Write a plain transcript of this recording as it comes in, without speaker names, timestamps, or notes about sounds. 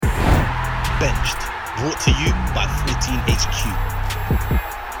Benched, brought to you by 14HQ.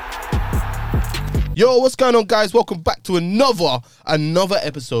 Yo, what's going on, guys? Welcome back to another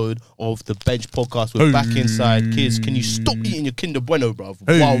episode of the Bench Podcast. We're back inside. Kids, can you stop eating your Kinder Bueno, bruv,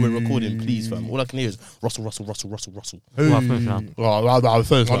 while we're recording, please, fam? All I can hear is Russell.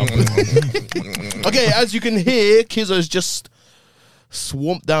 Okay, as you can hear, Kizzo's just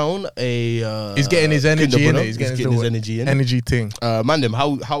swamped down a... he's getting his energy in it. He's getting his energy in. Energy thing. Mandem,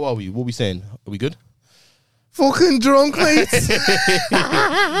 how are we? What are we saying? Are we good? Fucking drunk, mate.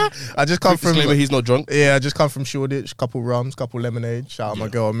 I just come from... He's not drunk. Yeah, I just come from Shoreditch. Couple rums, couple lemonade. Shout out my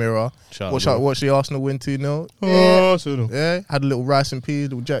girl, Amira. Watch the Arsenal win 2-0. Yeah, had a little rice and peas,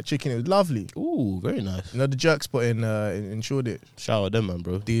 little jerk chicken. It was lovely. Ooh, very nice. You know the jerk spot in Shoreditch? Shout out them, man,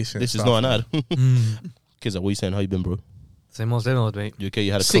 bro. Decent This stuff, is not an ad. Kids, what are you saying? How you been, bro? Same old, mate. You okay?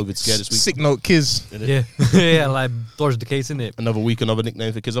 You had a COVID scare this week? Sick note, Kiz. Yeah, yeah, like dodged the case, innit? Another week, another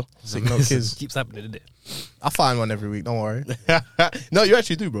nickname for Kizzo? Sick note, Kiz. Keeps happening, innit? I find one every week, don't worry. No, you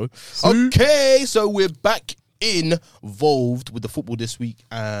actually do, bro. Okay, so we're back involved with the football this week.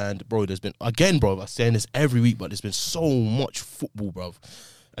 And, bro, there's been, again, bro, I'm saying this every week, but there's been so much football, bro.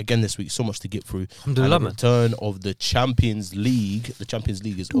 Again this week, so much to get through. And the return of the Champions League. The Champions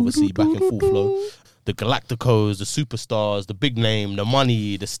League is obviously back in full flow. The Galacticos, the superstars, the big name, the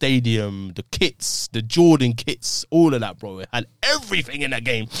money, the stadium, the kits, the Jordan kits, all of that, bro. It had everything in that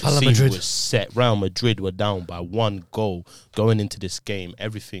game. The scene was set. Real Madrid were down by 1 goal going into this game.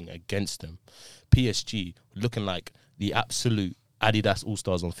 Everything against them. PSG looking like the absolute Adidas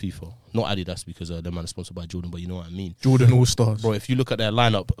All-Stars on FIFA. Not Adidas because the man is sponsored by Jordan, but you know what I mean. Jordan All-Stars. Bro, if you look at their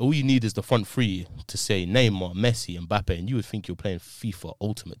lineup, all you need is the front three to say Neymar, Messi, and Mbappe, and you would think you're playing FIFA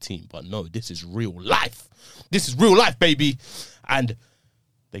Ultimate Team. But no, this is real life. This is real life, baby. And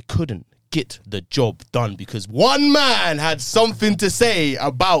they couldn't get the job done because one man had something to say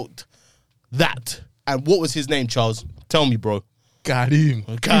about that. And what was his name, Charles? Tell me, bro. Karim.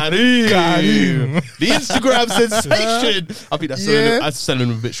 The Instagram sensation. I think that's selling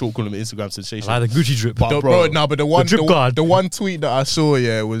him a bit short, calling him Instagram sensation. I like the Gucci drip. But the one tweet that I saw,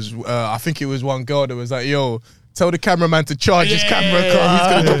 was I think it was one girl that was like, yo, tell the cameraman to charge his camera car. He's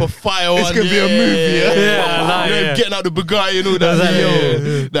going to drop a fire It's going to be a movie. Getting out the Bugatti and all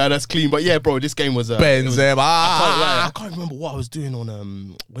that. Nah, that's clean. But yeah, bro, this game was... Benzema. I can't remember what I was doing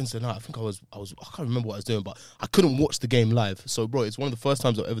on Wednesday night. I think I can't remember what I was doing, but I couldn't watch the game live. So, bro, it's one of the first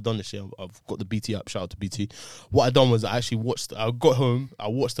times I've ever done this year. I've got the BT app. Shout out to BT. What I done was I got home, I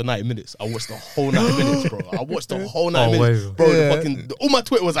watched the 90 minutes. I watched the whole 90 minutes, bro. I watched the whole 90 minutes. Bro, all my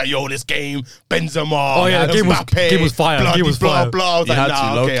Twitter was like, yo, this game, Benzema. Oh, yeah, the game was fire. Blah, game was blah, fire. blah. I was like,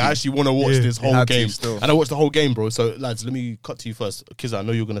 okay, I actually want to watch this whole game. And I watched the whole game, bro. So, lads, let me cut to you first. Kiz, I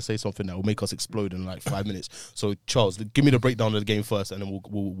know you're going to say something that will make us explode in like 5 minutes. So, Charles, give me the breakdown of the game first, and then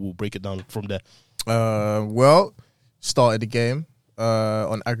we'll break it down from there. Well, started the game.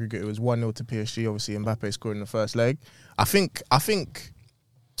 On aggregate, it was 1-0 to PSG. Obviously, Mbappe scored in the first leg. I think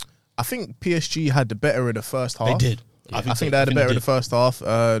PSG had the better of the first half. They did. I think they had the better of the first half.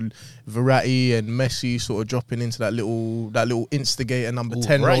 Verratti and Messi sort of dropping into that little instigator number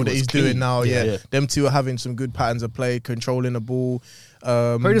 10 role that he's doing now. Yeah. Them two are having some good patterns of play, controlling the ball.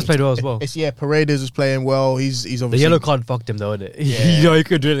 Paredes played well as well. Paredes was playing well. He's obviously... The yellow card fucked him though, didn't it? Yeah. He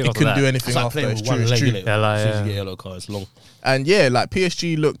couldn't do anything after that. He couldn't do anything after that. It's true. As soon as you get a yellow card, it's long. And yeah, like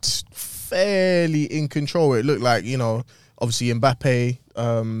PSG looked fairly in control. It looked like, obviously Mbappe...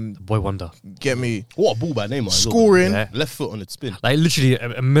 boy wonder. Get me. What a ball by Neymar. Scoring. Left foot on its spin. Like literally,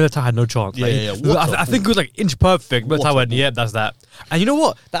 Militao had no chance. I think it was like inch perfect. Militao went, that's that. And you know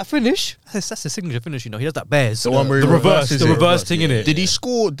what? That finish, that's a signature finish. He does that bears. The one where the reverse thing in it. Did he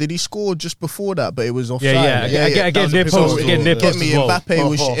score just before that? But it was offside. Again, near post. Get me.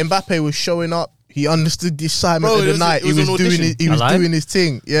 Mbappe was showing up. He understood the assignment of the night. He was doing his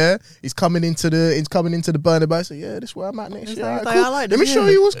thing. Yeah, he's coming into the Bernabeu. So yeah, this is where I'm at next year. Let me show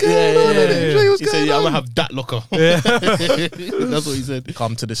you what's going on. He said, I'm gonna have that locker. That's what he said.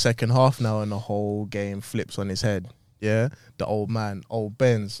 Come to the second half now, and the whole game flips on his head. Yeah, the old man, old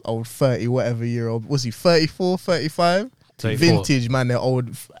Benz, old 30 whatever year old. Was he 34, 35? 34. Vintage man, they're old,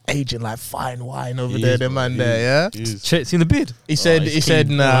 aging like fine wine over there. The man there, yeah. Seen the bid? He said,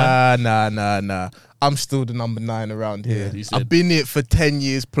 nah. I'm still the number 9 around here. I've been here for 10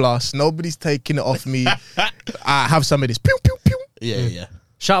 years plus. Nobody's taking it off me. I have some of this. Pew pew pew. Yeah.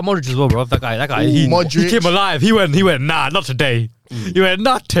 Shout out Modric as well, bro. That guy. He came alive. He went. Nah, not today. He went,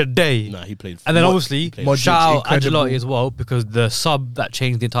 not today. Nah, he played. And then obviously, shout out incredible. Ancelotti as well, because the sub that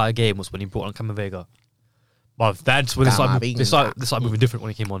changed the entire game was when he brought on Camavinga. Well, that's when they started moving different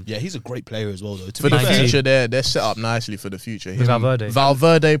when he came on. Yeah, he's a great player as well, though. For the future, they're set up nicely for the future. Valverde.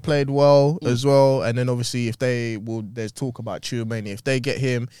 Valverde played well as well, and then obviously there's talk about Tchouaméni. If they get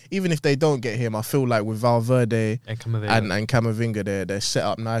him, even if they don't get him, I feel like with Valverde and Camavinga, they're set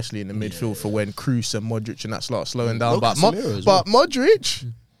up nicely in the midfield for when Kroos and Modric and that start slowing down. But Modric.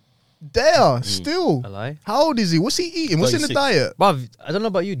 Still. How old is he? What's he eating? What's in the diet? Bruv, I don't know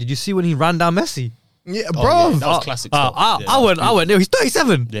about you. Did you see when he ran down Messi? Yeah, bro. Yeah, that was classic stuff. I went. He's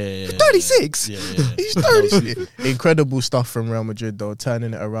 37. He's 36. He's 36. Incredible stuff from Real Madrid, though,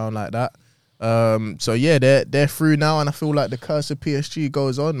 turning it around like that. So yeah, they're through now, and I feel like the curse of PSG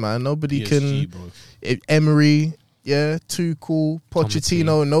goes on, man. Nobody can. Emery, Tuchel,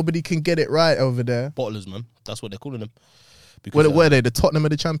 Pochettino, nobody can get it right over there. Bottlers, man. That's what they're calling them. What were they? The Tottenham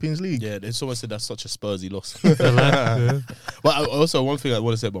of the Champions League? Yeah, someone said that's such a Spursy loss. But also, one thing I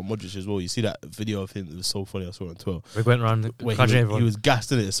want to say about Modric as well, you see that video of him, it was so funny, I saw it on Twitter. We went around he was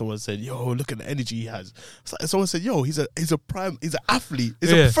gassed in it. Someone said, yo, look at the energy he has. Someone said, yo, he's an athlete.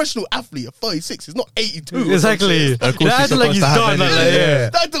 He's a professional athlete at 36. He's not 82. Exactly. Acting like he's done.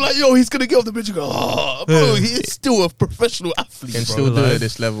 Acting like, yo, he's going to get off the bench and go, bro, he is still a professional athlete. Can still do it at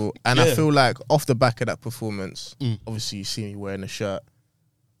this level. And I feel like off the back of that performance, obviously you see me wearing a shirt.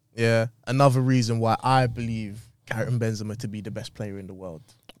 Yeah. Another reason why I believe Karim Benzema to be the best player in the world.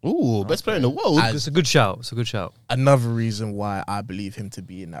 Ooh, best player in the world. It's a good shout. Another reason why I believe him to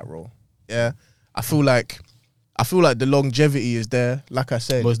be in that role. Yeah. I feel like the longevity is there. Like I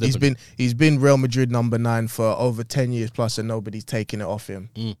said, he's been Real Madrid number 9 for over 10 years plus, and nobody's taking it off him.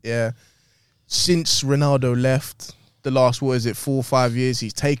 Yeah. Since Ronaldo left, the last 4 or 5 years,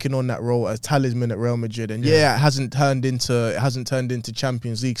 he's taken on that role as talisman at Real Madrid, and it hasn't turned into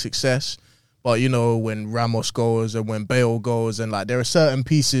Champions League success. But you know, when Ramos goes and when Bale goes, and like there are certain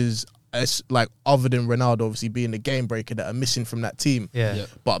pieces as like other than Ronaldo obviously being the game breaker that are missing from that team. Yeah.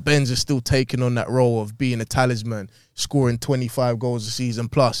 But Benz is still taking on that role of being a talisman, scoring 25 goals a season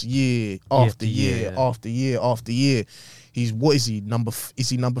plus year after year after year after year. He's is he number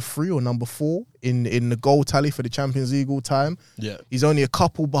 3 or number 4 in the goal tally for the Champions League all time? Yeah. He's only a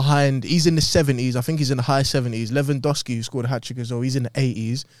couple behind. He's in the 70s. I think he's in the high 70s. Lewandowski, who scored a hat-trick as well, he's in the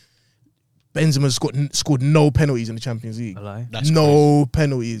 80s. Benzema's scored no penalties in the Champions League. No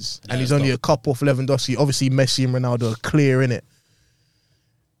penalties. And he's only a couple off Lewandowski. Obviously, Messi and Ronaldo are clear in it.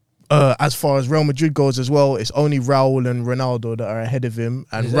 As far as Real Madrid goes as well, it's only Raul and Ronaldo that are ahead of him.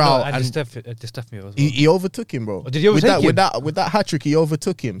 And Raul and he overtook him, bro. Oh, did he overtake him? With that hat-trick, he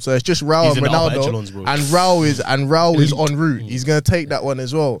overtook him. So it's just Raul and Ronaldo. And Raul is en route. He's going to take that one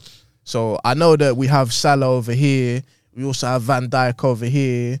as well. So I know that we have Salah over here. We also have Van Dijk over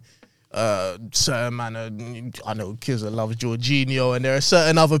here. Certain man, I know Kizza loves Jorginho, and there are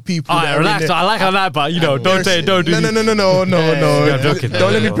certain other people. Relax, I like how that, but you know, don't do. No. I'm joking.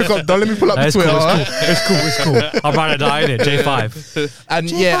 Don't let me pull up the Twitter. It's cool. I'm rather die in it. J5.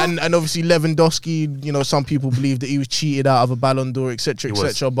 And obviously Lewandowski. You know, some people believe that he was cheated out of a Ballon d'Or, etc.,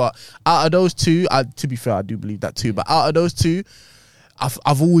 etc. But out of those two, to be fair, I do believe that too. But out of those two,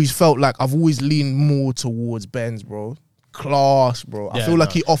 I've always felt like I've always leaned more towards Benz, bro. Class, bro. I feel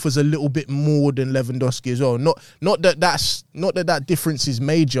like he offers a little bit more than Lewandowski as well. Not that difference is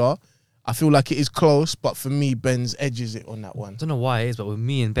major. I feel like it is close, but for me, Benz edges it on that one. I don't know why it is, but with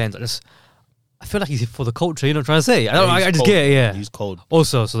me and Benz, I feel like he's for the culture. You know what I'm trying to say? I just get it. Yeah, he's cold.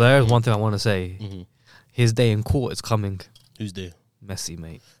 Also, so there's one thing I want to say. Mm-hmm. His day in court is coming. Who's there? Messi,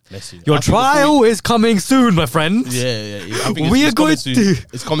 mate. Messi. Your trial is coming soon, my friend. Yeah. I think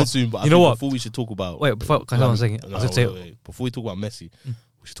it's coming soon. But you know what? Before we should talk about. Wait, before I was saying, before we talk about Messi, we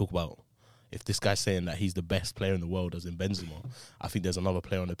should talk about if this guy's saying that he's the best player in the world, as in Benzema. I think there's another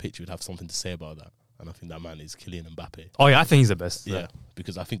player on the pitch who would have something to say about that. And I think that man is Kylian Mbappe. Oh yeah, I think he's the best. Yeah,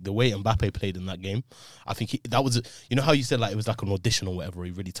 because I think the way Mbappe played in that game, I think that was, you know how you said like it was like an audition or whatever. He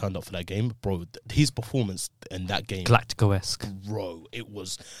really turned up for that game, bro. His performance in that game, Galactico-esque, bro. It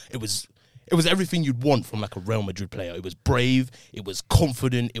was everything you'd want from like a Real Madrid player. It was brave, it was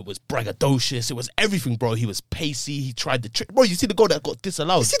confident, it was braggadocious, it was everything, bro. He was pacey, he tried the trick. Bro, you see the goal that got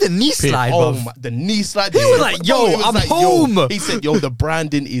disallowed? You see the knee slide, bro? The knee slide. He was like, yo, I'm home. He said, yo, the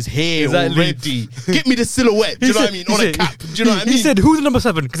branding is here already. Get me the silhouette. Do you know what I mean? On a cap. Do you know what I mean? He said, who's the number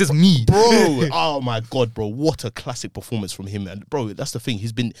 7? Because it's me. Bro, oh my God, bro. What a classic performance from him. And bro, that's the thing.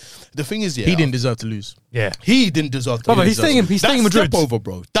 The thing is, he didn't deserve to lose. Yeah. He didn't deserve to lose. He's staying in Madrid. Step over,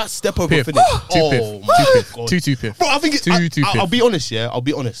 bro. That step over finish. Too piff. Bro, I think it's Too piff. I'll be honest,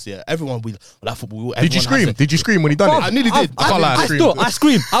 yeah. Everyone with that football. Did you scream? Did you scream when he done it? I nearly did. I can't lie, I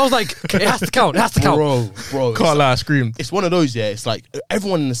screamed. I was like, it has to count. It has to count. Bro. Can't lie, I screamed. It's one of those, yeah. It's like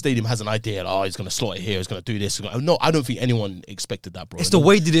everyone in the stadium has an idea. Like, he's gonna slot it here. He's gonna do this. No, I don't think anyone expected that, bro. It's the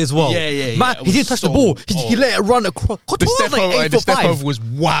way he did it as well. Yeah. Man, he didn't touch the ball. He let it run across. The step over was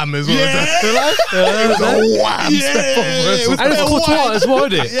wham as well. It was a wham step over. And it's Courtois as well,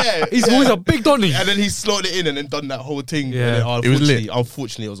 isn't it? Yeah. He's always a big Donny. And then he slotted it in and then done that whole thing. Yeah. It was lit.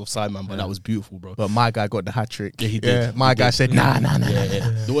 Unfortunately, it was offside, man, but that was beautiful, bro. But my guy got the hat trick. Yeah, he did. Yeah, my guy said, nah.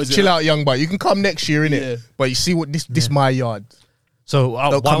 Chill out, young boy. You can come next year, innit? Yeah. But you see what this my yard. So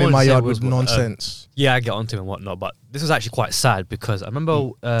Don't come in my yard with nonsense. Yeah, I get onto him and whatnot, but this was actually quite sad because I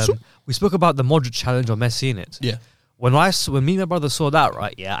remember we spoke about the Modric challenge on Messi in it. Yeah. When me and my brother saw that,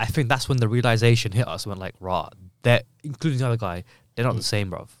 right? Yeah, I think that's when the realization hit us. When like, they're including the other guy, they're not the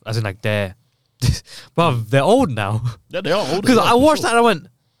same, bruv. As in, like they're old now. Yeah, they are old. Because I watched that and I went,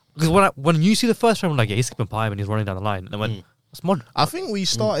 because when you see the first frame, I'm like, yeah, he's skipping by him and he's running down the line, and I went, that's Modric. I think we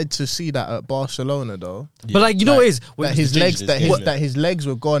started to see that at Barcelona though. Yeah. But like, you know what it is? That his legs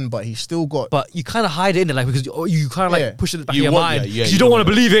were gone, but he still got. But you kind of hide it in it, like, because you kind of like push it in the back of your mind. Yeah, you don't want to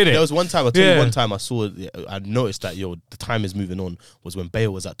believe in it. There was one time, I noticed that, the time is moving on, was when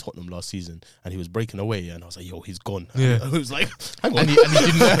Bale was at Tottenham last season and he was breaking away, and I was like, he's gone. Yeah. And I was like, hang on. And he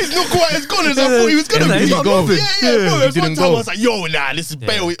didn't, he's not quite as gone as I thought he was going to be. He's not bro. He didn't go. I was like, this is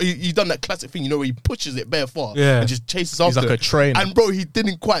Bale. He done that classic thing, where he pushes it bare far and just chases after. He's like a train. And bro, he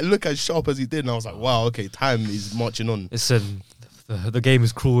didn't quite look as sharp as he did, and I was like, wow, okay, time is marching on. Listen, the game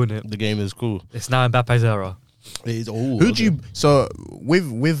is cruel, innit? The game is cool. It's now Mbappe's era. It is. So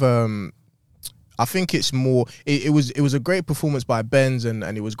with I think it's more. It was a great performance by Benz, and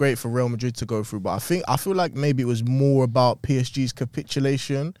it was great for Real Madrid to go through. But I feel like maybe it was more about PSG's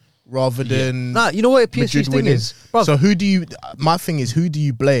capitulation rather than you know what PSG's Madrid thing winning. is? Bro. So my thing is, who do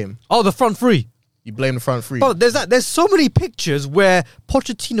you blame? Oh, the front three. You blame the front three. But there's so many pictures where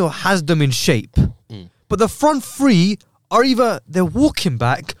Pochettino has them in shape, but the front three are either they're walking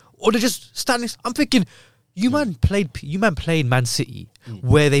back or they're just standing. I'm thinking, you man played Man City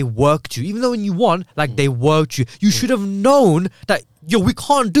where they worked you, even though when you won, like they worked you. You should have known that we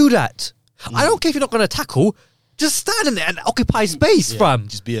can't do that. I don't care if you're not going to tackle. Just stand in there and occupy space, fam.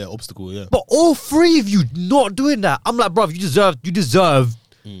 Just be an obstacle, yeah. But all three of you not doing that, I'm like, bruv, you deserve.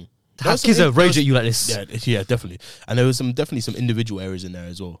 Have kids that rage at you like this. Yeah, definitely. And there was definitely some individual errors in there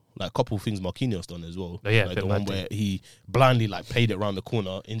as well. Like a couple of things Marquinhos done as well. Yeah, like the one where he blindly played it around the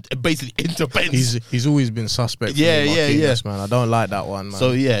corner, basically into Benz. He's always been suspect. Yeah, man. I don't like that one, man.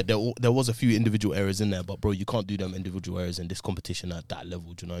 So yeah, there was a few individual errors in there, but bro, you can't do them individual errors in this competition at that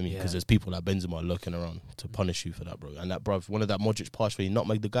level. Do you know what I mean? Because there's people like Benzema lurking around to punish you for that, bro. And that, bro, one of that Modric pass where he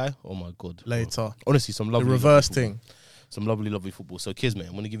nutmegged the guy. Oh my god. Later, bro. Honestly, some lovely the reverse lovely thing. Some lovely football. So, kids, mate,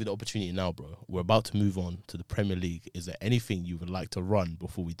 I'm going to give you the opportunity now, bro. We're about to move on to the Premier League. Is there anything you would like to run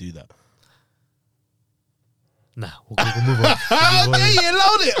before we do that? Nah, we'll move on. Okay, you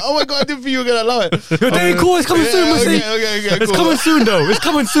allowed it. Oh my god, I didn't think you were gonna allow it. You're cool. It's coming soon, Missy. Okay, it's coming soon, though. It's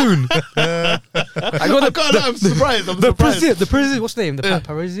coming soon. I'm surprised. The Parisians, what's the name? The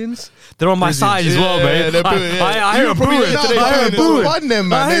Parisians? They're on my side as well, man. I hear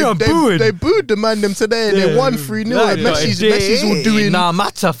them booing. They booed the man them today, and they won 3-0. Messi's all doing. Nah,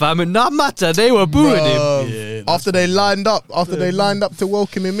 matter, fam. Nah, matter. They were booing him. After they lined up to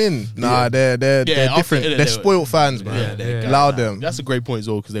welcome him in. Nah, they're different. They're spoiled fans, man. Allow them. That's a great point as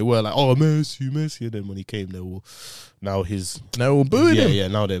well, because they were like, oh, Messi, and then when he came, they were they're all booing him. Yeah,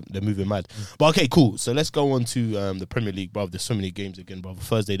 now they're moving mad. But okay, cool. So let's go on to the Premier League, bruv. There's so many games again, bruv.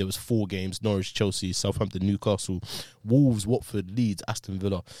 Thursday there was 4 games: Norwich, Chelsea, Southampton, Newcastle, Wolves, Watford, Leeds, Aston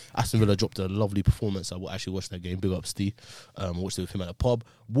Villa. Aston Villa dropped a lovely performance. I actually watched that game. Big up, Steve. Watched it with him at the pub.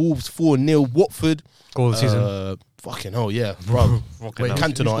 Wolves 4-0. Watford. Goal of the season. Fucking hell, yeah, bruv. Wait,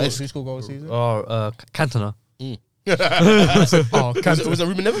 Cantona. Who scored goal of the season? Cantona. Was that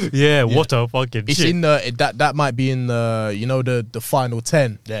Ruben Neves? Yeah, what a fucking it's shit. in the that might be in the the final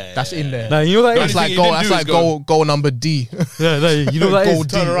 10. That's in there. Nah, you know that That's like goal. That's like goal number D. You know that is.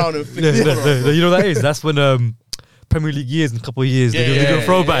 Turn around and you know that is. That's when Premier League years in a couple of years they're gonna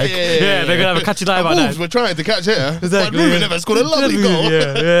throwback. Yeah, they're gonna have a catchy eye about that. We're trying to catch it. Exactly. But Ruben Neves scored a lovely goal.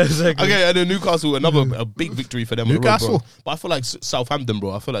 Yeah, exactly. Okay, and then Newcastle, a big victory for them. Newcastle. Bro. But I feel like Southampton,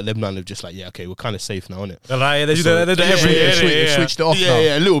 bro. I feel like Lebanon have just like, okay, we're kind of safe now, innit? They switched it off now.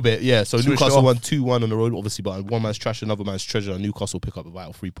 Yeah, a little bit. Yeah, so Switched Newcastle won 2-1 on the road, obviously, but one man's trash, another man's treasure. Newcastle pick up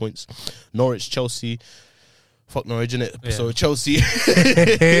about 3 points. Norwich, Chelsea. Fuck Norwich, innit? Yeah. So Chelsea,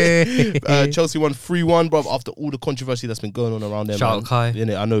 Chelsea won 3-1, bro. After all the controversy that's been going on around them, Shout out Kai.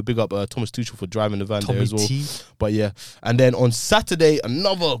 innit? I know, big up Thomas Tuchel for driving the van Tommy there as well. T. But yeah, and then on Saturday,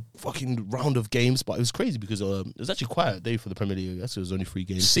 another fucking round of games. But it was crazy because it was actually quite a day for the Premier League. I guess it was only 3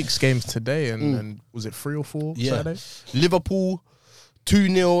 games. 6 games today, and was it 3 or 4 Saturday? Liverpool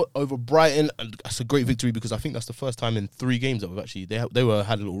 2-0 over Brighton. And that's a great victory because I think that's the first time in 3 games that we've actually they had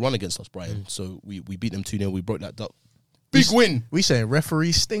a little run against us, Brighton. So we beat them 2-0. We broke that duck. Big win. We saying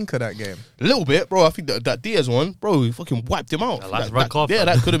referee stinker that game. A little bit, bro. I think that Diaz one, bro, he fucking wiped him out. That's red card. Yeah,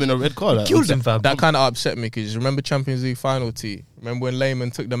 that could have been a red card. Killed him, fam. That kind of upset me because remember Champions League final T. Remember when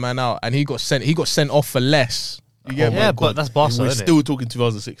Lehmann took the man out and he got sent off for less. Yeah, but that's Barca, We're isn't still talking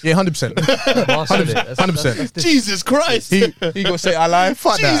 2006. Yeah, 100%. 100%. Jesus Christ. He got say I lie.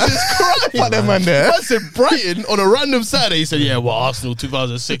 Fuck that. Jesus Christ. Fuck that man there. I said Brighton on a random Saturday. He said, yeah, well, Arsenal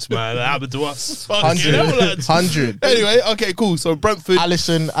 2006, man. That happened to us. 100. Anyway, okay, cool. So Brentford.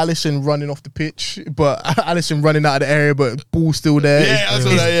 Allison running off the pitch, but Allison running out of the area, but ball's still there. Yeah, that's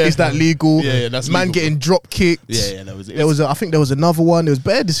all that, yeah. Is that legal? Yeah, that's man legal. getting drop kicked. Yeah, that was it. I think there was another one. There was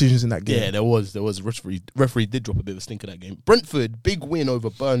better decisions in that game. Yeah, there was. Referee did drop a bit of a stink in that game. Brentford, big win over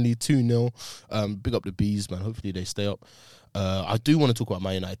Burnley, 2-0. Big up the Bees, man. Hopefully they stay up. I do want to talk about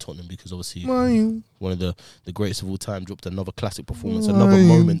Man United Tottenham because obviously one of the greatest of all time dropped another classic performance, another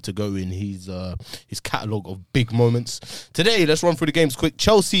moment to go in his catalogue of big moments. Today, let's run through the games quick.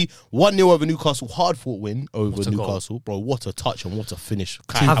 Chelsea 1-0 over Newcastle, hard fought win over Newcastle. Bro, what a touch and what a finish.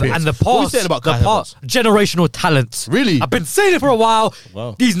 And the What are you pass, saying about Kai Havertz? generational talent. Really? I've been saying it for a while.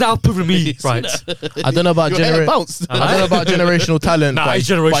 Wow. He's now proving me right. I don't know about generational talent. Nah, but he's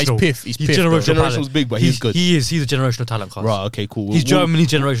generational. But he's piff. generational Generational's talent. big, but he's good. He's a generational talent, Carl. Right, okay, cool. He's Germany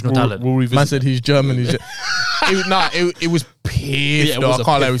generational talent. We'll revisit Man said he's German. It was piff. Yeah, it though. was I a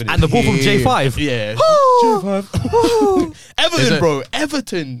can't lie, piff, it was And the ball from piff. J5. Yeah. Everton, Is it- bro.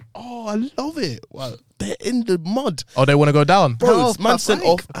 Everton. Oh, I love it. Wow. They're in the mud. Oh, they want to go down. Bro, No, man but sent like-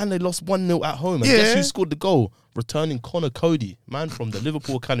 off and they lost 1-0 at home. And Yeah. guess who scored the goal? Returning Connor Cody. Man from the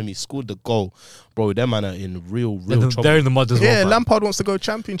Liverpool Academy scored the goal. Bro, them man are in real trouble. They're in the mud as well. Yeah, fam. Lampard wants to go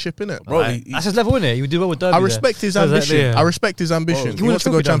championship, innit? Bro, Right. That's his level, innit? He would do well with Derby. I respect his ambition. I respect his ambition. Bro, He won a wants to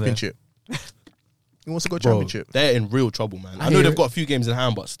go trophy down there. championship. He wants to go Bro, championship. they're in real trouble, man. I know hear they've it. got a few games in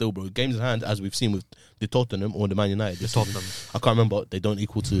hand, but still, bro, games in hand, as we've seen with the Tottenham or the Man United. this season, Tottenham. I can't remember. They don't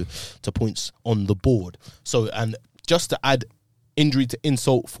equal to points on the board. So, and just to add injury to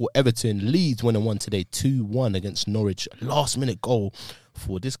insult for Everton, Leeds went and won today 2-1 against Norwich. Last minute goal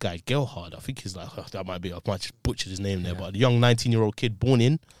for this guy, Gelhard. I think he's like, that might be, I might just butchered his name there, but a young 19-year-old kid born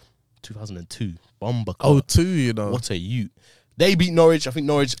in 2002. Bomber. Oh, two, you know. What a youth. They beat Norwich. I think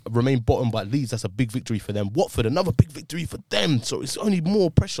Norwich remain bottom, but Leeds, that's a big victory for them. Watford, another big victory for them. So it's only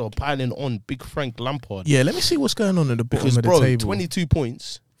more pressure piling on Big Frank Lampard. Yeah, let me see what's going on at the bottom Because, of the bro, table. 22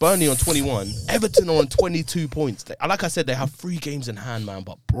 points. Burnley on 21. Everton are on 22 points. Like I said, they have 3 games in hand, man.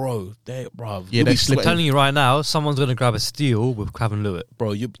 But, bro, Yeah, you'll they be slipped. I'm telling you right now, someone's going to grab a steal with Craven Lewitt.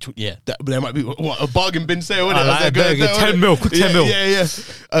 Bro, there might be a bargain bin sale, isn't it? I like That's it. 10 mil, quick 10 mil.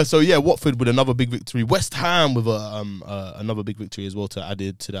 Yeah. So yeah, Watford with another big victory. West Ham with another big victory as well to add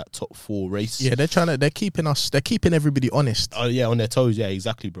it to that top 4 race. Yeah, they're keeping everybody honest. Yeah, on their toes. Yeah,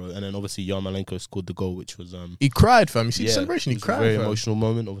 exactly, bro. And then obviously Yarmolenko scored the goal, which was He cried, fam. You see the celebration? He it was cried, a very fam. emotional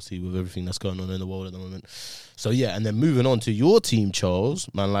moment, obviously, with everything that's going on in the world at the moment. So yeah, and then moving on to your team, Charles,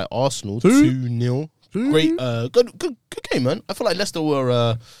 man, like Arsenal, 2-0. Great, good game, man. I feel like Leicester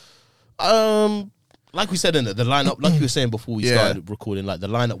were, like we said in the lineup, like you were saying before we started recording, like the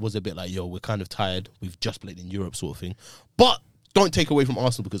lineup was a bit like, yo, we're kind of tired. We've just played in Europe, sort of thing. But don't take away from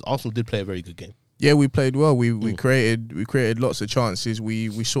Arsenal because Arsenal did play a very good game. Yeah, we played well. We created lots of chances.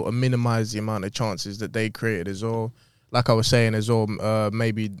 We sort of minimized the amount of chances that they created as well. Like I was saying as well,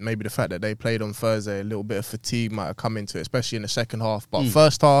 maybe the fact that they played on Thursday, a little bit of fatigue might have come into it, especially in the second half. But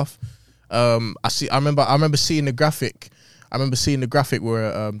first half, I remember seeing the graphic. I remember seeing the graphic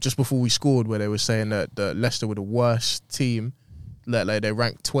where just before we scored, where they were saying that Leicester were the worst team. Like they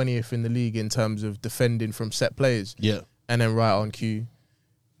ranked 20th in the league in terms of defending from set plays. Yeah, and then right on cue,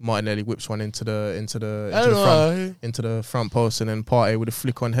 Martinelli whips one into the front post, and then Partey with a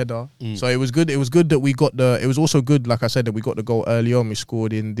flick on header. So it was good. It was good that we got the. It was also good, like I said, that we got the goal early on. We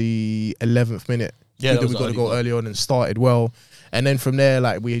scored in the 11th minute. Yeah, we got the goal early on and started well. And then from there,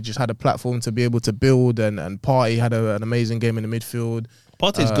 like we just had a platform to be able to build, and Partey had an amazing game in the midfield.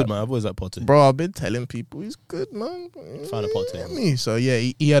 Partey's good, man. I've always liked Partey. Bro, I've been telling people he's good, man. Fan of Partey. So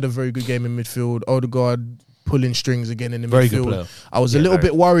yeah, he had a very good game in midfield. Odegaard pulling strings again in the Very midfield. good player. I was a little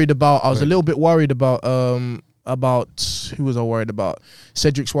bit worried about. who was I worried about?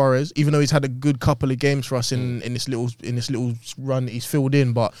 Cedric Suarez, even though he's had a good couple of games for us in this little run he's filled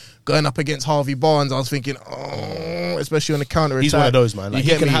in, but going up against Harvey Barnes, I was thinking, especially on the counter attack. He's one of those, man. Like,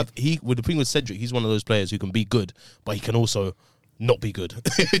 with the thing with Cedric, he's one of those players who can be good, but he can also not be good.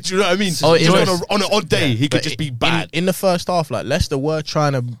 Do you know what I mean? On an odd day, he could just be bad. In the first half, like Leicester were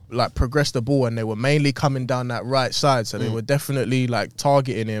trying to like progress the ball, and they were mainly coming down that right side, so they were definitely like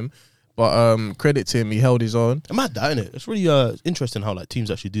targeting him. But credit to him, he held his own. I'm mad that, innit? It's really interesting how like teams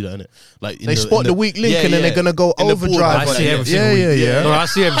actually do that, innit? Like they spot the weak link and then they're gonna go overdrive. I see every single week. No, I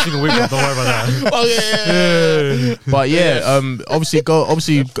see every single week. Don't worry about that. Oh yeah. But obviously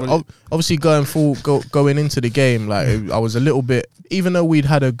going into the game, like I was a little bit, even though we'd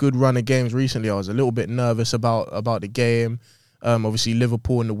had a good run of games recently, I was a little bit nervous about the game. Obviously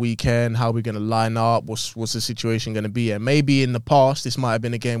Liverpool in the weekend, how we're going to line up, what's the situation going to be, and maybe in the past this might have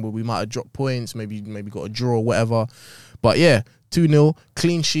been a game where we might have dropped points, maybe got a draw or whatever, but 2-0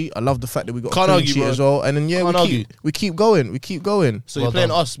 clean sheet. I love the fact that we got a clean sheet as well, and then we keep going. So you're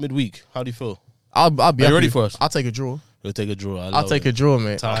playing us midweek. How do you feel? I'll be ready for us? I'll take a draw. You'll take a draw. I'll take a draw,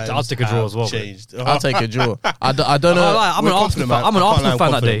 mate. I'll take a draw as well. I'll take a draw. I don't know. I'm an Arsenal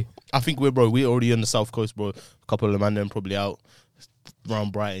fan that day. I think we're already on the south coast, bro. A couple of the man them probably out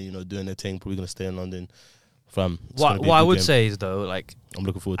around Brighton, doing their thing. Probably gonna stay in London. Fam. What I would say is though, like I'm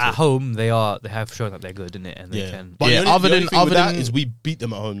looking forward to at home they have shown that they're good, innit? And they can. But the only thing is we beat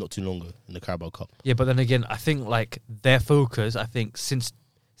them at home not too long ago in the Carabao Cup. Yeah, but then again, I think like their focus, I think since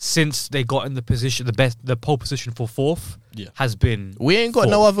they got in the pole position for fourth, has been. We ain't got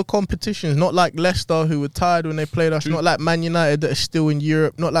no other competitions. Not like Leicester, who were tired when they played us. True. Not like Man United that are still in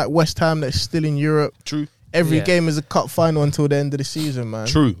Europe. Not like West Ham that is still in Europe. True. Every game is a cup final until the end of the season, man.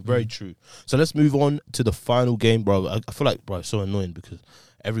 True, very true. So let's move on to the final game, bro. I feel like, bro, it's so annoying because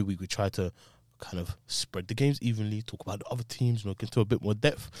every week we try to kind of spread the games evenly, talk about the other teams, get into a bit more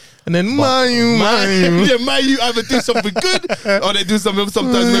depth. And then Man U either do something good or they do something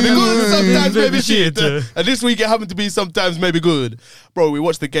sometimes maybe good, sometimes maybe shit. And this week it happened to be sometimes maybe good. Bro, we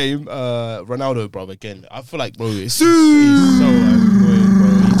watched the game, Ronaldo, bro, again. I feel like, bro, he's so annoying, bro.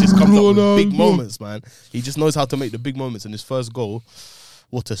 He just comes up with big moments, man. He just knows how to make the big moments, and his first goal,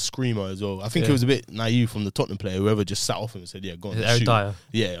 what a screamer as well. I think it was a bit naive from the Tottenham player, whoever just sat off him and said, go on, Eric Dyer.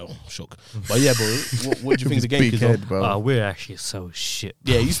 Yeah, shock. But yeah, bro, what do you think of the game? Big head, bro. We're actually so shit.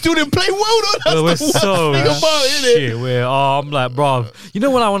 Yeah, you still didn't play well, though. That's we're so shit. I'm like, bro, you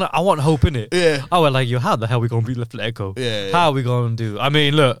know when I want hope in it? Yeah. I went like, how the hell are we going to beat Atletico? Yeah. How are we going to do? I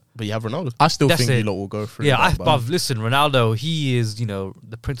mean, look. But you have Ronaldo. I still think you lot will go through. Yeah, but listen, Ronaldo, he is,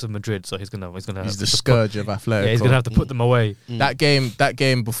 the Prince of Madrid, so he's the scourge of Atletico. Yeah, he's gonna have to put them away. That game.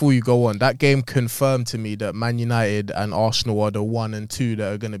 Before you go on, that game confirmed to me that Man United and Arsenal are the 1 and 2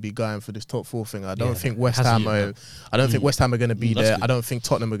 that are going to be going for this top 4 thing. I don't think West Ham are. I don't think West Ham are going to be there. Good. I don't think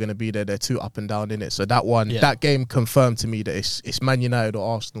Tottenham are going to be there. They're too up and down in it. So that game confirmed to me that it's Man United or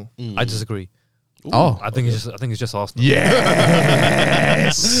Arsenal. I disagree. Ooh, I think it's just Arsenal.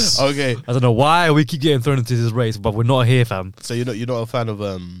 Yes. Okay. I don't know why we keep getting thrown into this race, but we're not here, fam. So you're not a fan of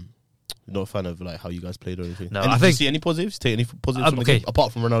like how you guys played or anything? No, did you see any positives? Take any positives from the game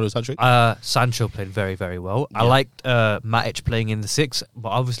apart from Ronaldo's hat trick? Sancho played very, very well. Yeah. I liked Matic playing in the 6, but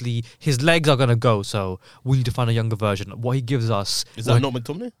obviously his legs are gonna go, so we need to find a younger version. What he gives us is that not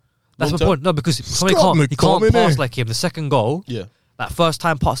McTominay? That's my point. No, because he can't pass like him. The second goal, that first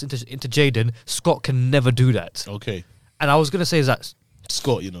time pass into Jadon, Scott can never do that. Okay. And I was gonna say is that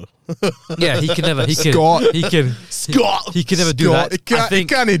Scott, yeah, he can never. He can never do that.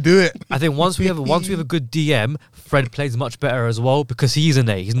 Can he do it? I think once we have a good DM, Fred plays much better as well because he's an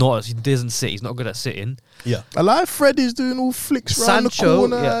A. He doesn't sit. He's not good at sitting. Yeah, I like Fred is doing all flicks around the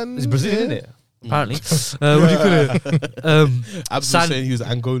corner. Yeah. And he's Brazilian, isn't it? Apparently, what do you call it? Abdul saying he was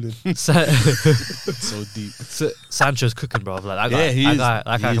Angolan. So deep. Sancho's cooking, bro. Like that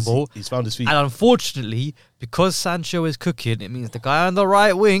guy can ball. He's found his feet. And unfortunately, because Sancho is cooking, it means the guy on the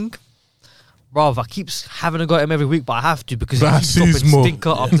right wing, bro. I keep having to go at him every week, but I have to because he keeps dropping stinker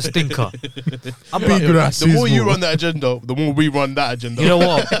after stinker. The more you run that agenda, the more we run that agenda. You know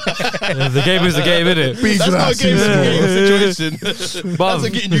what? The game is the game, innit? That's not a game, it's a game situation. That's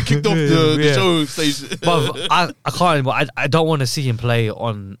like getting you kicked off the show station. But I can't anymore. I don't want to see him play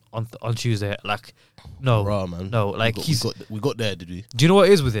on Tuesday. Like, no. Bro, man. No, like we got there, did we? Do you know what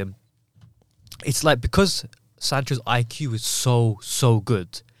it is with him? It's like because Sancho's IQ is so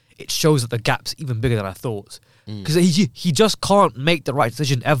good, it shows that the gap's even bigger than I thought. Because he just can't make the right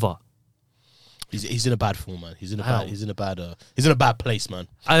decision ever. He's in a bad form, man. He's in a bad place, man.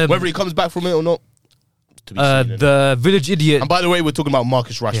 Whether he comes back from it or not, to be seen. The village idiot. And by the way, we're talking about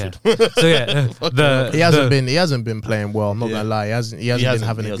Marcus Rashford. Yeah. So he hasn't been playing well. I'm not gonna lie. He hasn't been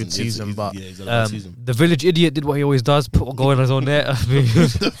having a good season. But the village idiot did what he always does: put a goal in his own net. I mean,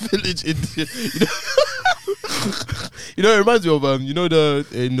 the village idiot. You know, it reminds me of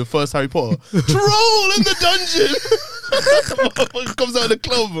in the first Harry Potter, troll in the dungeon. Comes out of the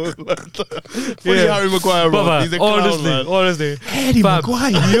club. Funny Harry Maguire, bro. He's a clown, man. Honestly, Eddie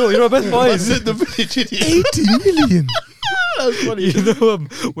Maguire. You know what best part is? The village idiot. 80 million. That's funny. You know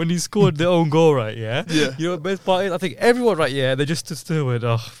when he scored their own goal, right? Yeah. Yeah. You know what best part is? I think everyone, right? Yeah, they just stood still with.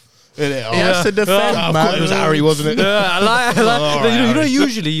 He has to defend, man. It was Harry, wasn't it? Yeah, I like. Right, you know,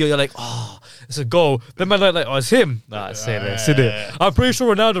 usually you're like, it's a goal. Then man like, it's him. Nah, say it. I'm pretty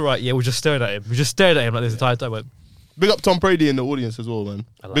sure Ronaldo, right? Yeah, we just stared at him. We just stared at him like this entire time. Big up Tom Brady in the audience as well, man.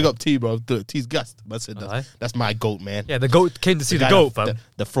 Big up T, bro. T's gassed. I said that's my GOAT, man. Yeah, the GOAT came to see the GOAT, fam.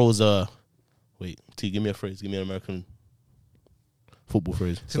 The throws wait, T, give me a phrase. Give me an American football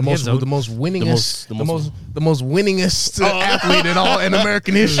phrase. The most winningest athlete in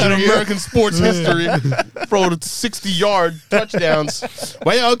American history. In American sports history. Throw the 60-yard touchdowns.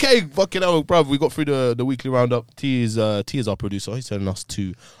 But yeah, okay, fucking hell, bruv. We got through the weekly roundup. T is our producer. He's telling us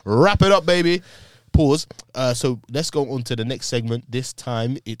to wrap it up, baby. Pause. So let's go on to the next segment. This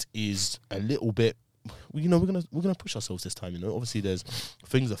time it is a little bit. We're gonna push ourselves this time. Obviously there's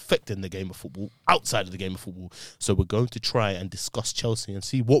things affecting the game of football outside of the game of football. So we're going to try and discuss Chelsea and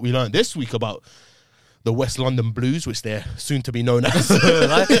see what we learned this week about the West London Blues, which they're soon to be known as.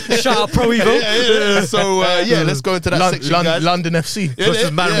 Shout out Pro Evo. Yeah. So let's go into that section, guys. London FC.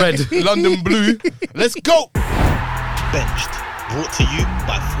 Versus Man Red. London Blue. Let's go. Benched. Brought to you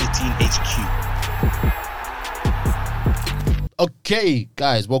by 14HQ. Okay,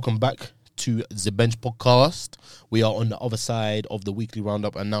 guys, welcome back to the Bench Podcast. We are on the other side of the weekly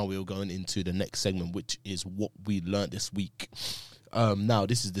roundup, and now we're going into the next segment, which is what we learned this week. Now,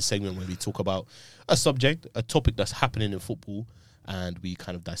 this is the segment where we talk about a topic that's happening in football, and we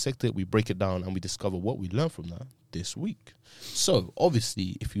kind of dissect it, we break it down, and we discover what we learned from that this week. So,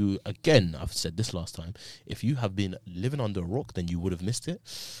 obviously, if you, again, I've said this last time, if you have been living under a rock, then you would have missed it.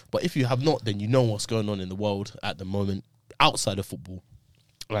 But if you have not, then you know what's going on in the world at the moment outside of football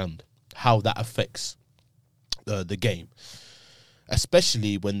and how that affects the game,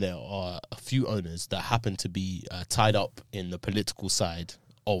 especially when there are a few owners that happen to be tied up in the political side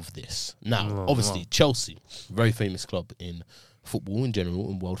of this. Now, obviously, Chelsea, very famous club in football in general,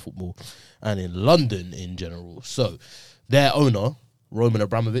 in world football, and in London in general. So their owner, Roman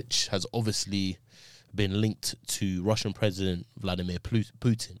Abramovich, has obviously been linked to Russian President Vladimir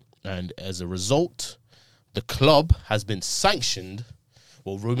Putin. And as a result, the club has been sanctioned.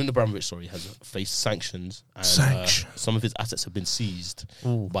 Well, Roman Abramovich, has faced sanctions, and some of his assets have been seized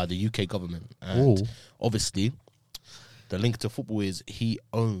by the UK government. And obviously, the link to football is he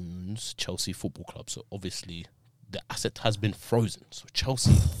owns Chelsea Football Club. So obviously, the asset has been frozen. So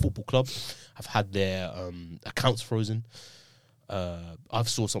Chelsea Football Club have had their accounts frozen. I've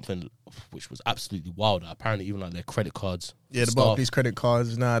saw something which was absolutely wild. Apparently, even like their credit cards. Yeah, the Barclays credit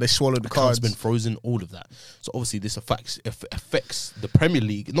cards. They swallowed the cards. Been frozen, all of that. So obviously, this affects the Premier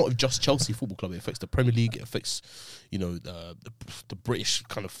League, not just Chelsea Football Club. It affects the Premier League. It affects, the British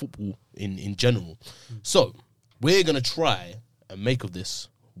kind of football in general. So we're gonna try and make of this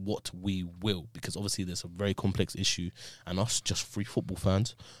what we will, because obviously there's a very complex issue, and us just free football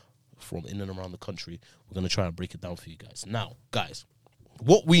fans from in and around the country, we're going to try and break it down for you guys. Now, guys,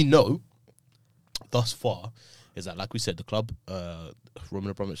 what we know thus far is that, like we said, the club, Roman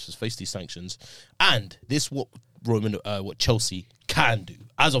Abramovich, has faced these sanctions, and this what Chelsea can do.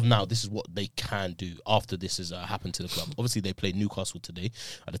 As of now, this is what they can do after this has happened to the club. Obviously, they played Newcastle today.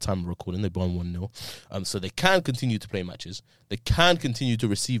 At the time of recording, they won 1-0. So they can continue to play matches. They can continue to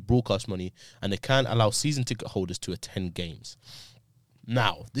receive broadcast money, and they can allow season ticket holders to attend games.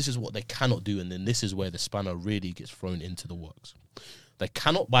 Now, this is what they cannot do, and then this is where the spanner really gets thrown into the works. They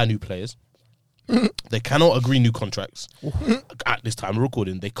cannot buy new players. They cannot agree new contracts at this time of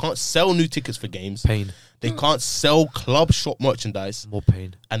recording. They can't sell new tickets for games. Pain. They can't sell club shop merchandise. More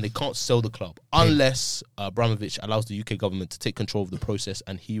pain. And they can't sell the club unless Abramovich allows the UK government to take control of the process,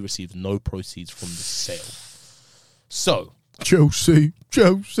 and he receives no proceeds from the sale. So, Chelsea.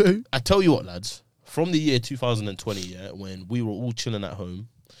 I tell you what, lads. From the year 2020, when we were all chilling at home,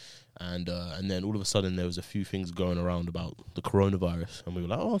 and then all of a sudden there was a few things going around about the coronavirus, and we were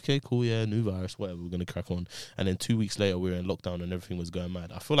like, oh, okay, cool, yeah, new virus, whatever, we're going to crack on. And then 2 weeks later, we were in lockdown and everything was going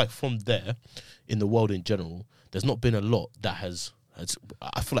mad. I feel like from there, in the world in general, there's not been a lot that has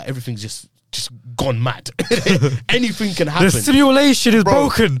I feel like everything's just just gone mad. Anything can happen. The simulation is Bro,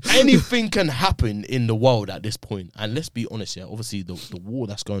 broken. Anything can happen in the world at this point. And let's be honest, yeah. Obviously, the war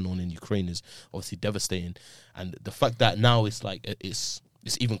that's going on in Ukraine is obviously devastating. And the fact that now it's like it's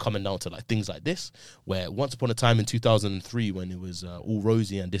even coming down to like things like this, where once upon a time in 2003, when it was all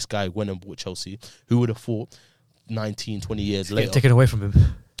rosy and this guy went and bought Chelsea, who would have thought 19, 20 years later, taken away from him,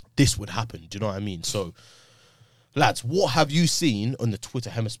 this would happen? Do you know what I mean? So, lads, what have you seen on the Twitter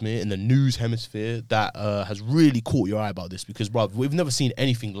hemisphere, in the news hemisphere, that has really caught your eye about this? Because, bruv, we've never seen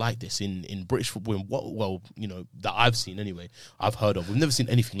anything like this in British football. Well, you know, that I've seen anyway, I've heard of. We've never seen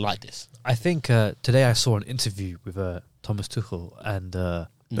anything like this. I think today I saw an interview with Thomas Tuchel and... No,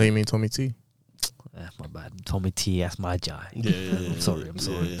 you mean Tommy T? My bad. Tommy T, that's my guy. Yeah, I'm sorry.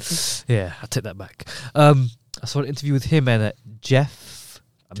 Yeah. I take that back. I saw an interview with him and Jeff...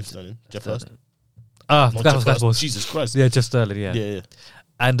 Jeff Hurst. Jesus Christ. Yeah, Jeff Sterling, yeah. Yeah.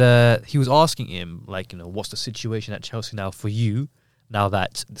 And he was asking him, like, you know, what's the situation at Chelsea now for you, now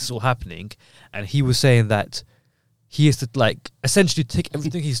that this is all happening? And he was saying that he has to, like, essentially take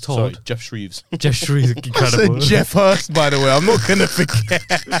everything he's told. Sorry, Jeff Shreves. Jeff Shreves. I said Jeff Hurst, by the way. I'm not going to forget.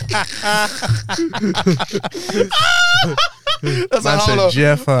 That's Man said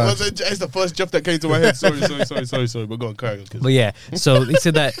Jeff Hurst. It's the first Jeff that came to my head. Sorry. But go on, carry on. But yeah, so he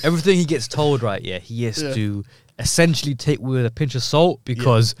said that everything he gets told, right, he has to essentially take with a pinch of salt,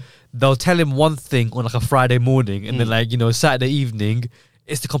 because they'll tell him one thing on like a Friday morning, and then, like, you know, Saturday evening,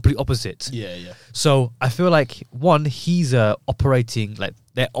 it's the complete opposite. Yeah. So I feel like, one, he's operating, like,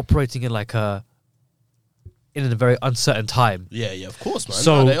 they're operating in like in a very uncertain time. Yeah, of course, man.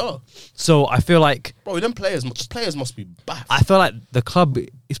 So they are. So I feel like, bro, them players must be back. I feel like the club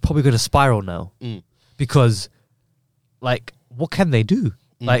is probably going to spiral now, because, like, what can they do?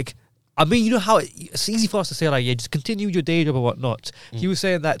 Like, I mean, you know how it's easy for us to say, like, yeah, just continue your day job or whatnot. He was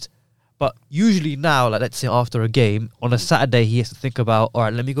saying that, but usually now, like, let's say after a game on a Saturday, he has to think about, all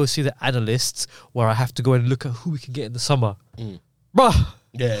right, let me go see the analysts, where I have to go and look at who we can get in the summer, bruh.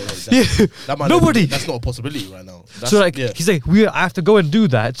 Nobody. That's not a possibility right now. So, like, he's like, I have to go and do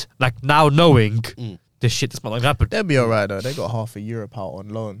that, like, now knowing this shit that's not going to happen. They'll be all right, though. They got half of Europe out on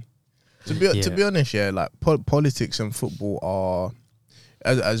loan. To be honest, like, politics and football are,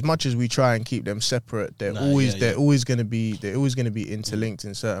 as much as we try and keep them separate, they're always going to be interlinked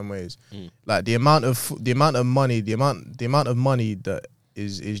in certain ways. Like, the amount of money that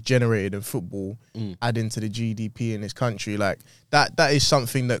is generated in football, adding to the GDP in this country, like, that is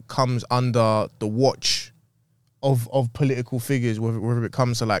something that comes under the watch of political figures, whether it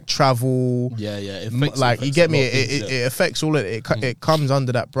comes to, like, travel, like, you get me, it affects all of it. It comes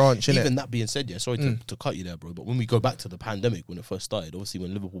under that branch, innit? Even that being said, sorry to cut you there, bro, but when we go back to the pandemic, when it first started, obviously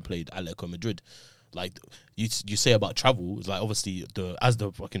when Liverpool played Atletico Madrid, like, you say about travel, it's like, obviously as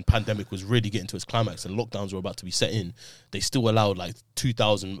the fucking pandemic was really getting to its climax and lockdowns were about to be set in, they still allowed like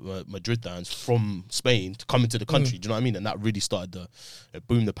 2,000 Madrid fans from Spain to come into the country. Do you know what I mean? And that really started the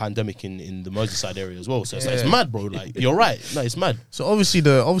pandemic in the Merseyside area as well. So it's like, it's mad, bro. Like, you're right. No, it's mad. So obviously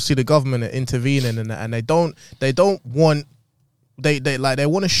the government are intervening and they want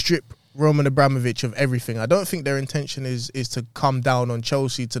to strip Roman Abramovich of everything. I don't think their intention is to come down on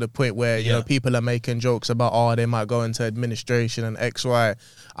Chelsea to the point where you know, people are making jokes about they might go into administration and XY.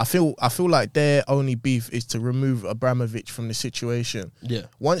 I feel like their only beef is to remove Abramovich from the situation. Yeah.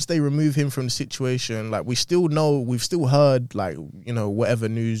 Once they remove him from the situation, like, we've still heard, like, you know, whatever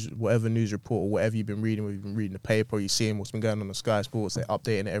news report or whatever you've been reading the paper, or you seeing what's been going on Sky Sports, they're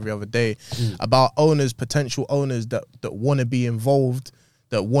updating it every other day about potential owners that want to be involved,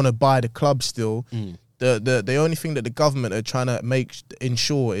 that want to buy the club still. The only thing that the government are trying to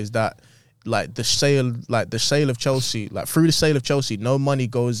ensure is that, like, the sale of Chelsea, like, through the sale of Chelsea, no money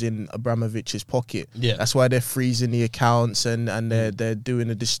goes in Abramovich's pocket. Yeah, that's why they're freezing the accounts and they're doing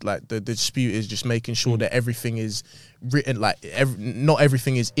the dispute is just making sure that everything is written, like, not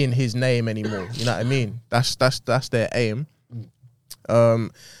everything is in his name anymore. You know what I mean? That's their aim.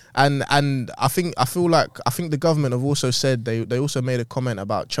 And I think the government have also said they also made a comment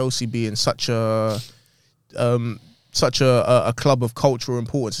about Chelsea being such a club of cultural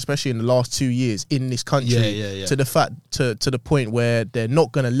importance, especially in the last 2 years in this country, to the point where they're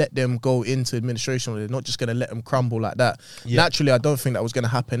not going to let them go into administration, or they're not just going to let them crumble like that. Naturally, I don't think that was going to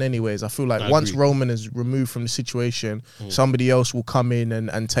happen anyways. I feel like once Roman is removed from the situation, somebody else will come in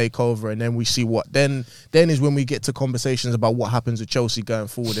and take over, and then we see what then is when we get to conversations about what happens with Chelsea going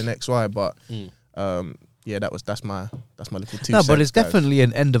forward in XY. But that's my little 2 cents. No, but it's definitely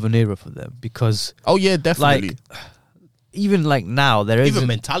an end of an era for them, because definitely. Like, even like now, there is even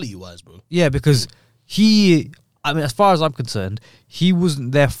mentality wise, bro. Yeah, because he I mean, as far as I'm concerned, he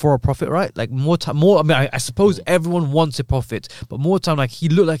wasn't there for a profit, right? Like more time, more. I mean, I suppose everyone wants a profit, but more time, like he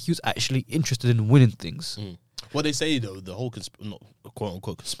looked like he was actually interested in winning things. What they say though, the whole not quote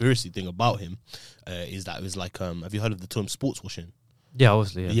unquote conspiracy thing about him is that it was like, have you heard of the term sports washing? Yeah,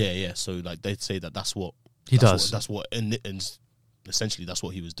 obviously. Yeah. So like they'd say that's what he does. That's what, and essentially that's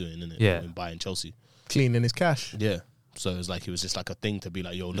what he was doing, innit? Yeah, in buying Chelsea, cleaning his cash. Yeah. So it's like it was just like a thing to be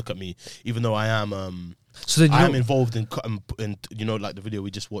like, yo, look at me. Even though I am, so then I am involved in you know, like the video we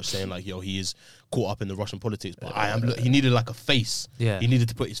just watched saying like, yo, he is caught up in the Russian politics. But I am. He needed like a face. Yeah. He needed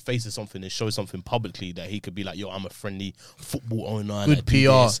to put his face to something and show something publicly that he could be like, yo, I'm a friendly football owner. Good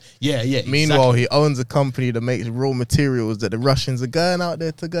PR. Yeah. Meanwhile, he owns a company that makes raw materials that the Russians are going out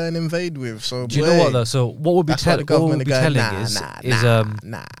there to go and invade with. So do you know what though? So what would be telling is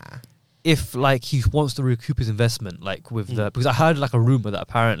if like he wants to recoup his investment, like with the, because I heard like a rumor that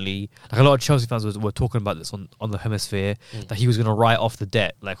apparently like a lot of Chelsea fans were talking about this on the hemisphere that he was going to write off the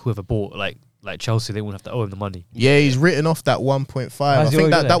debt, like whoever bought like Chelsea, they wouldn't have to owe him the money. Yeah, he's written off that 1.5. I think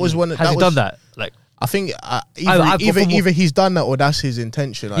that was one. Has he done that? Like, I think either he's done that or that's his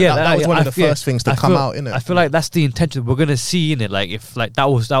intention. Like, yeah, that was one of the first things to come out, innit? I feel like that's the intention we're gonna see in it. Like if like that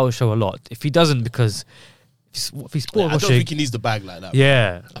will show a lot. If he doesn't, because if he's sport I don't think he needs the bag like that.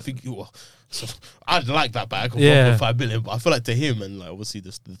 Yeah, I think I'd like that bag of 1.5 billion, but I feel like to him and like obviously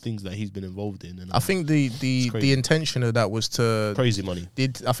the things that he's been involved in, and I think the intention of that was to crazy money.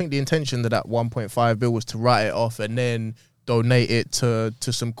 I think the intention of that 1.5 bill was to write it off and then donate it to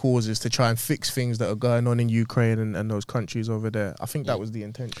some causes to try and fix things that are going on in Ukraine and those countries over there. I think that was the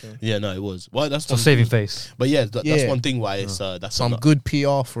intention. Yeah, no, it was. Well, that's so saving face. But yeah, that's one thing why it's that's some good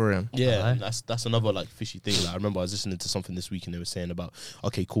PR for him. Yeah, that's another like fishy thing. Like, I remember I was listening to something this week and they were saying about,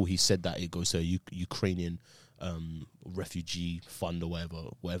 okay, cool, he said that it goes to a Ukrainian refugee fund or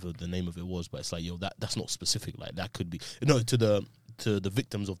whatever the name of it was, but it's like, yo, that's not specific. Like that could be to the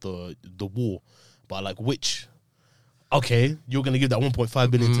victims of the war, but like which. Okay, you're going to give that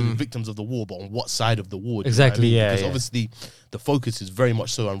 1.5 billion to the victims of the war, but on what side of the war? Exactly, you know what I mean? yeah. Because obviously the focus is very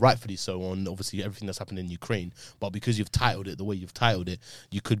much so, and rightfully so, on obviously everything that's happened in Ukraine. But because you've titled it the way you've titled it,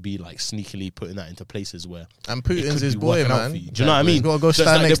 you could be like sneakily putting that into places where. And Putin's his boy, man. Do you know what I mean? He's got to go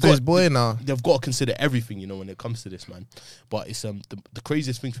stand next to his boy now. They've got to consider everything, when it comes to this, man. But it's the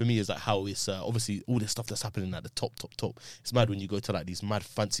craziest thing for me is like how it's obviously all this stuff that's happening at the top. It's mad when you go to like these mad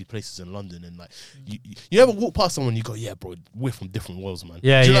fancy places in London and like you ever walk past someone and you go, yeah, bro, we're from different worlds, man.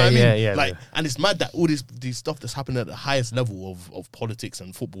 Yeah, do you know what I mean? Yeah. Like, and it's mad that all these stuff that's happening at the highest level of politics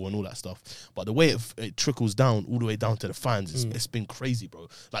and football and all that stuff, but the way it trickles down all the way down to the fans, it's been crazy, bro.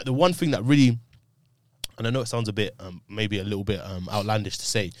 Like the one thing that really, and I know it sounds a bit, maybe a little bit outlandish to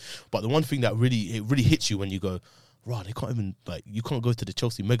say, but the one thing that really hits you when you go, right, they can't even you can't go to the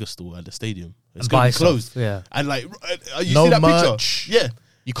Chelsea mega store at the stadium. It's going to be closed. Yeah, and like you no see that merch. picture? Yeah.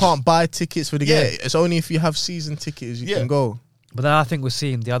 You can't buy tickets for the game. It's only if you have season tickets you can go. But then I think we're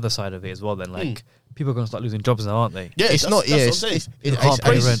seeing the other side of it as well. Then, like people are going to start losing jobs now, aren't they? Yeah, it's not. Yeah,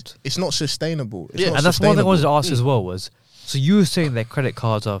 it's not sustainable. And that's one thing I wanted to ask as well was. So you were saying their credit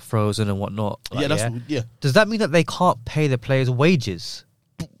cards are frozen and whatnot. Like, Does that mean that they can't pay their players' wages?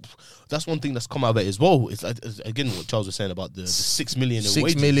 That's one thing that's come out of it as well. It's like, again what Charles was saying about the 6 million in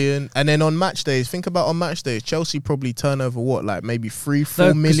wages. 6 million, and then on match days, think about on match days, Chelsea probably turn over what, like maybe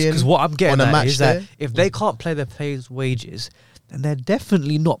 3-4 million. Because what I'm getting on a at match is that if they can't pay their players' wages, then they're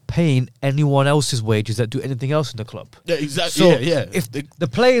definitely not paying anyone else's wages that do anything else in the club. Yeah, exactly. So yeah. If the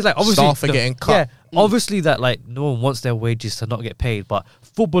players, like obviously staff are getting cut. Yeah, obviously that like no one wants their wages to not get paid, but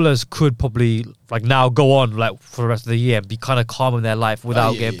footballers could probably like now go on like for the rest of the year and be kind of calm in their life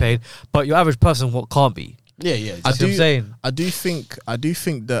without getting paid. But your average person can't be. Yeah. That's what I'm saying. I do think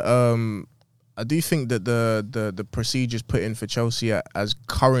that the procedures put in for Chelsea as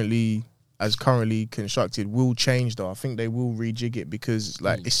currently constructed will change though. I think they will rejig it because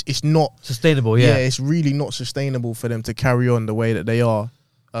like it's not sustainable. Yeah, it's really not sustainable for them to carry on the way that they are.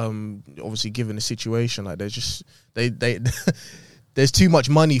 Obviously, given the situation, like there's just there's too much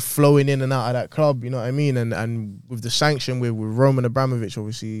money flowing in and out of that club. You know what I mean? And with the sanction with Roman Abramovich,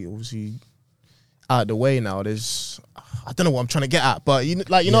 obviously out of the way now. I don't know what I'm trying to get at, but you know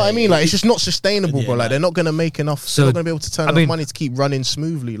what I mean? Like, it's just not sustainable, bro. Like, they're not going to make enough. So, they're not going to be able to turn enough money to keep running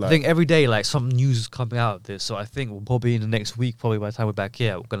smoothly. Like, I think every day, like, some news is coming out of this. So I think we'll probably in the next week, probably by the time we're back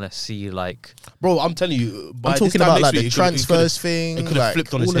here, we're going to see, like... Bro, I'm telling you... I'm talking about, like, the transfers thing. It could have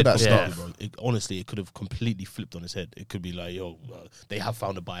flipped on its head. That stuff. Bro. Honestly, it could have completely flipped on its head. It could be like, yo, they have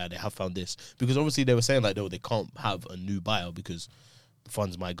found a buyer. They have found this. Because obviously they were saying, like, no, they can't have a new buyer because...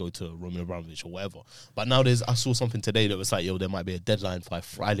 funds might go to Roman Abramovich or whatever. But now I saw something today that was like, yo, there might be a deadline by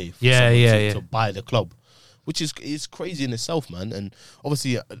Friday for someone to buy the club. which is crazy in itself, man. And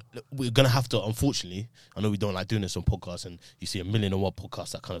obviously, we're gonna have to. Unfortunately, I know we don't like doing this on podcasts, and you see a million and one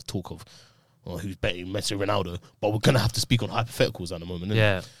podcasts that kind of talk of who's betting Messi or Ronaldo, but we're gonna have to speak on hypotheticals at the moment,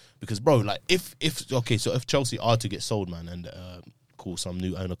 innit? Because bro, like if Chelsea are to get sold, man, and cool, some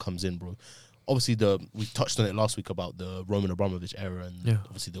new owner comes in, bro. Obviously, we touched on it last week about the Roman Abramovich era, and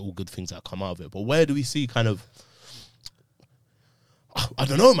obviously the all good things that come out of it. But where do we see kind of? I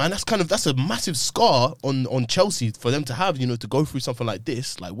don't know, man. That's a massive scar on Chelsea for them to have, to go through something like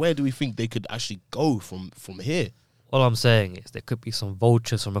this. Like, where do we think they could actually go from here? All I'm saying is there could be some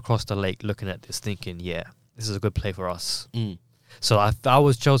vultures from across the lake looking at this, thinking, "Yeah, this is a good play for us." So if I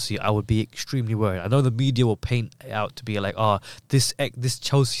was Chelsea, I would be extremely worried. I know the media will paint it out to be like, this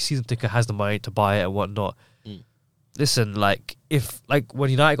Chelsea season ticket has the money to buy it and whatnot. Listen, if when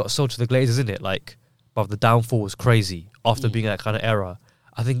United got sold to the Glazers, isn't it? But the downfall was crazy after being that kind of era.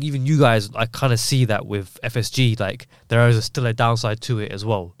 I think even you guys, I kind of see that with FSG. There is still a downside to it as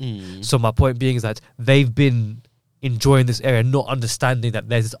well. So my point being is that they've been enjoying this area, not understanding that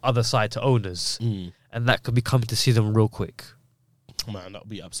there's this other side to owners, and that could be coming to see them real quick. Man, that would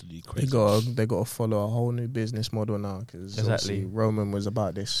be absolutely crazy. They got to follow a whole new business model now, because exactly. Roman was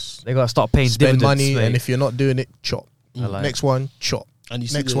about this. They got to start paying spend dividends, money, mate. and if you're not doing it, chop. Next one, chop.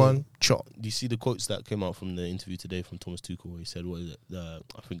 And next one, chop. Do you see the quotes that came out from the interview today from Thomas Tuchel, where he said, "What is it?"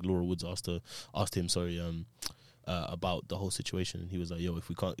 I think Laura Woods asked him, about the whole situation, and he was like, "Yo, if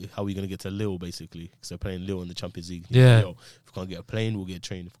we can't, how are we gonna get to Lille, basically? Because they're playing Lille in the Champions League. Yeah. Like, yo, if we can't get a plane, we'll get a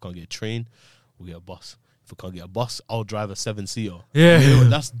train. If we can't get a train, we'll get a bus. If we can't get a bus, I'll drive a 7-seater." Yeah,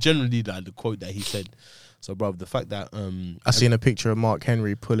 that's generally the quote that he said. So, bro, the fact that I seen a picture of Mark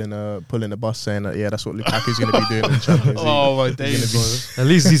Henry pulling a bus, saying that that's what Lukaku's going to be doing in the Champions League. Oh my days, bro. At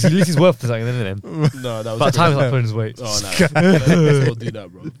least he's worth something, isn't he? No, that was about time he's not pulling his weight. Oh no, let's not do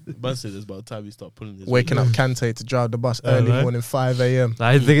that, bro. Man said it's about time he start pulling his waking weight. up Kante to drive the bus early morning 5 a.m.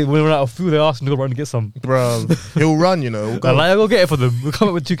 I think when we're out of food, they ask him to go run and get some. Bro, he'll run, I'll go get it for them. We'll come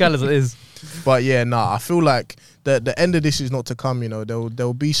up with 2 calories. It is. But yeah, I feel like the end of this is not to come.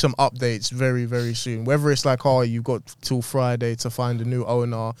 There'll be some updates very, very soon. Whether it's you've got till Friday to find a new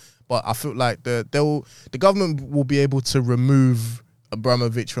owner, but I feel like the government will be able to remove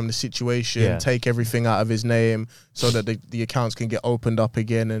Abramovich from the situation, take everything out of his name, so that the accounts can get opened up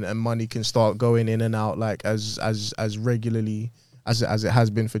again and money can start going in and out as regularly as it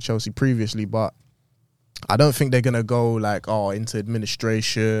has been for Chelsea previously. But I don't think they're gonna go into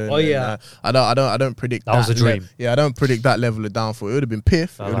administration. Oh yeah, I don't predict that was a dream. I don't predict that level of downfall. It would have been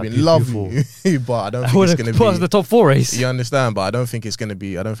piff. It would have been lovely, but I don't think it's gonna put us in the top 4 race. You understand? But I don't think it's gonna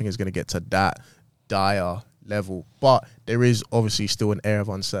get to that dire level. But there is obviously still an air of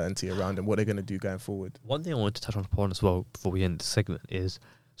uncertainty around them, what they're gonna do going forward. One thing I wanted to touch upon as well before we end the segment is,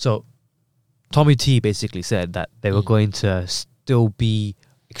 so Tommy T basically said that they were going to still be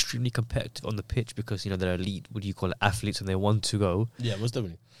extremely competitive on the pitch because they're elite, what do you call it, athletes, and they want to go. Yeah, most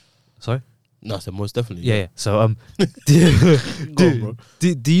definitely. Sorry? No, I said most definitely. Yeah. So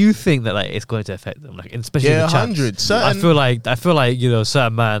do you think that it's going to affect them, especially in the chats? 100. I feel like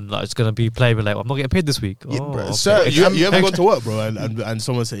certain man is going to be playing I'm not getting paid this week. You ever gone to work, bro, and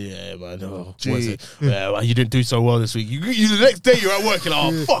someone say, "Yeah, man, you didn't do so well this week." You the next day you're at work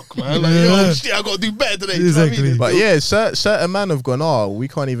and fuck, man, shit, I got to do better today. Exactly. But yeah, certain man have gone, we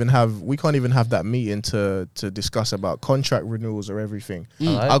can't even have that meeting to discuss about contract renewals or everything.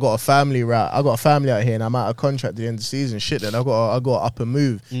 I got a family out here and I'm out of contract at the end of the season. Shit, then I got up and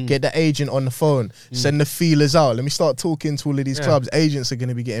move. Get the agent on the phone. Send the feelers out. Let me start talking to all of these clubs. Agents are going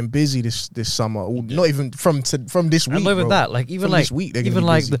to be getting busy this summer. Not even from this week. And not even that, this week, even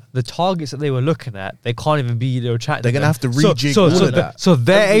the targets that they were looking at, they can't even be chatting. They're going to have to rejig all of that. So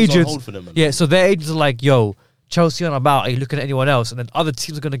their agents, so their agents are like, yo, Chelsea aren't about. Are you looking at anyone else? And then other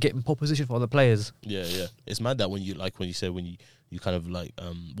teams are going to get in pole position for other players. Yeah. It's mad that when you kind of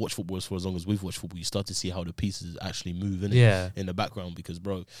watch football for as long as we've watched football, you start to see how the pieces actually move in the background. Because,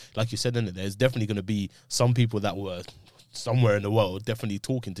 bro, like you said, there's definitely going to be some people that were somewhere in the world definitely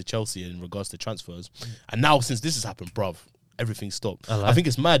talking to Chelsea in regards to transfers. And now, since this has happened, bruv, everything stopped. I think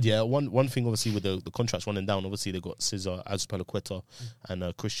it's mad, yeah. One thing, obviously, with the contracts running down, obviously, they got Cesar, Azpilicueta,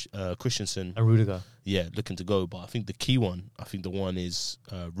 and Christensen. And Rudiger. Yeah, looking to go. But I think the one is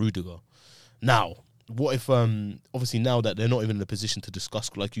Rudiger. Now, what if, obviously, now that they're not even in a position to discuss,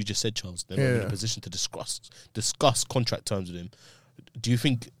 like you just said, Charles, they're not in a position to discuss contract terms with him. Do you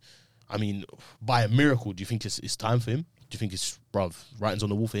think, by a miracle, do you think it's time for him? Do you think it's, bruv, writing's on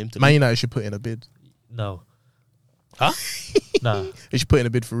the wall for him to Man United should put in a bid. No. Huh? Nah. They should put in a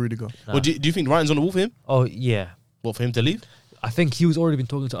bid for Rudiger. Nah. Well, do you think writing's on the wall for him? Oh, yeah. What, for him to leave? I think he was already been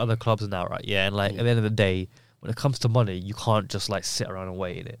talking to other clubs now, right? Yeah, and like at the end of the day, when it comes to money, you can't just like sit around and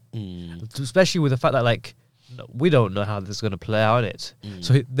wait in it. Especially with the fact that like we don't know how this is going to play out in it.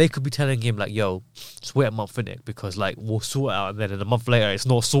 So they could be telling him like, yo, just wait a month in it because like we'll sort it out, and then in a month later it's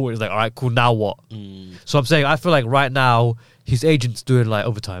not sorted. It's like, all right, cool, now what? So I'm saying I feel like right now his agent's doing like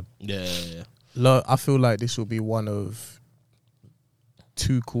overtime. Yeah. Look, I feel like this will be one of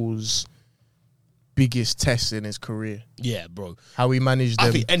Tuchel's biggest tests in his career. Yeah, bro. How he managed them.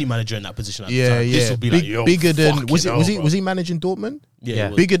 I think any manager in that position at the Yeah, time, yeah. this will be like, yo, bigger than was fucking he managing Dortmund? Yeah.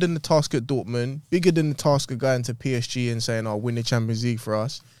 Bigger than the task at Dortmund, bigger than the task of going to PSG and saying, "I'll win the Champions League for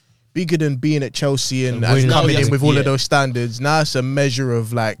us." Bigger than being at Chelsea and coming in with all of those standards. Now it's a measure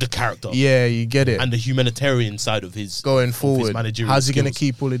of like the character. Yeah, you get it. And the humanitarian side of his going forward. How's he going to skills.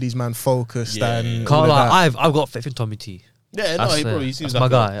 keep all of these man focused and Can't lie, I've got faith in Tommy T. Yeah, no, bro, he seems that's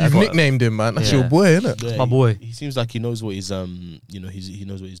like my guy. You've nicknamed him, man. That's your boy, isn't it? Yeah, my boy. He seems like he knows what he's he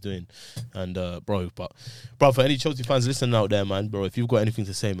knows what he's doing, and bro, for any Chelsea fans listening out there, man, bro, if you've got anything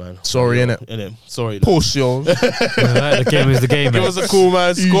to say, man, sorry, innit? Sorry, Push yours. The game is the game. Give us a call,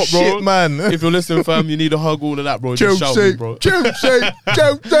 man. Scott, bro, shit, man. If you're listening, fam, you need a hug, all of that, bro. Just shout me, bro. Chelsea.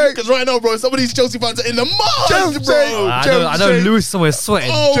 Because right now, bro, some of these Chelsea fans are in the mud, bro. I know Lewis somewhere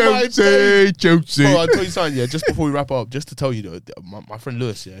sweating. Oh Chelsea. Bro, I'll tell you something, yeah, just before we wrap up, just to tell you, though, my friend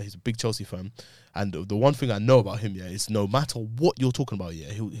Lewis, yeah, he's a big Chelsea fan, and the one thing I know about him, yeah, is no matter what you're talking about, yeah,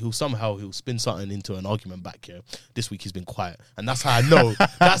 he'll spin something into an argument back, yeah. This week he's been quiet, and that's how I know.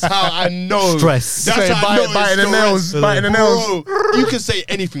 That's how I know. Stress. That's how I know. Biting the nails. Bro, you can say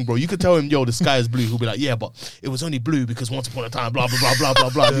anything, bro. You can tell him, yo, the sky is blue. He'll be like, yeah, but it was only blue because once upon a time, blah, blah, blah, blah, blah,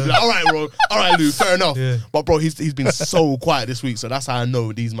 blah. He'll be like, all right, bro. All right, Lou, fair enough. Yeah. But, bro, he's been so quiet this week, so that's how I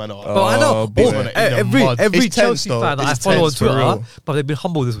know these men are. I know. Every Chelsea fan that I follow on Twitter, but they've been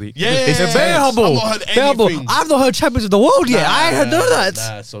humble this week. Yeah, they're very humble. I've not heard champions of the world yet. I ain't heard none of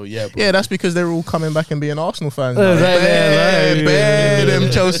that. So yeah, bro. Yeah, that's because they're all coming back and being Arsenal fans.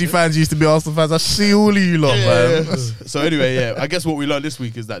 Them Chelsea fans used to be Arsenal fans. I see all of you lot, man. So anyway, yeah, I guess what we learned this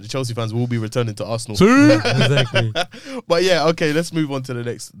week is that the Chelsea fans will be returning to Arsenal. Exactly. But yeah, okay, let's move on to the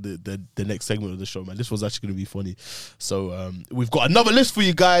next segment of the show, man. This was actually going to be funny. So we've got another list for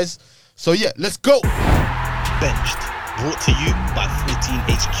you guys. So yeah, let's go. Benched. Brought to you by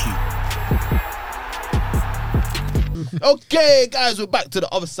 14HQ. Okay, guys, we're back to the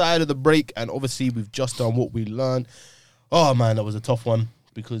other side of the break, and obviously we've just done what we learned. Oh man, that was a tough one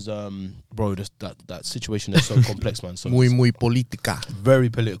because, bro, that situation is so complex, man. So muy política. Very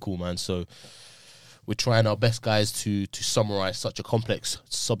political, man. So we're trying our best, guys, to summarize such a complex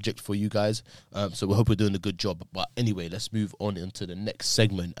subject for you guys. So we hope we're doing a good job. But anyway, let's move on into the next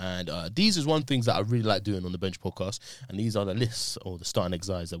segment. And these is one things that I really like doing on the Bench podcast. And these are the lists or the starting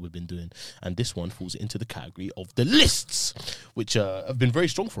exercise that we've been doing. And this one falls into the category of the lists, which have been very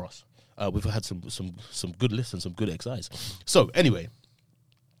strong for us. We've had some good lists and some good exercise. So anyway,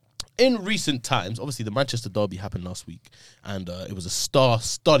 in recent times, obviously the Manchester derby happened last week, and it was a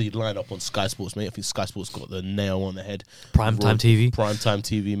star-studded lineup on Sky Sports, mate. I think Sky Sports got the nail on the head. Primetime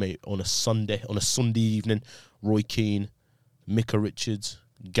TV, mate, on a Sunday evening. Roy Keane, Micah Richards,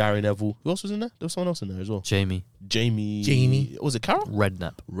 Gary Neville. Who else was in there? There was someone else in there as well. Jamie. Was it Carroll?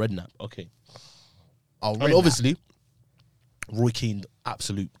 Redknapp. Okay. And obviously, Roy Keane,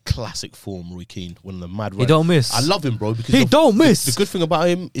 absolute classic form. Roy Keane, one of the mad. He don't miss. I love him, bro. Because he don't miss. The good thing about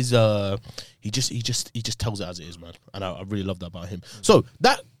him is he just tells it as it is, man. And I really love that about him. So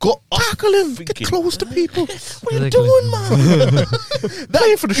that got tackle him. Thinking, get close to people. What are you doing, man?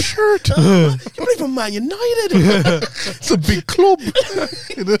 Playing for the shirt. You're not even Man United. It's a big club.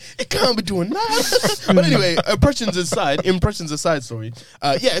 It can't be doing that. But anyway, impressions aside, sorry.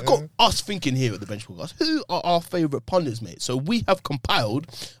 Yeah, it got us thinking here at the Bench Podcast. Who are our favourite pundits, mate? So we have compiled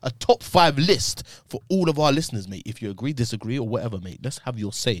a top 5 list for all of our listeners, mate. If you agree, disagree, or whatever, mate, let's have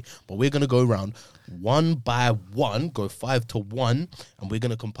your say. But we're going to go around one by one, go 5 to 1, and we're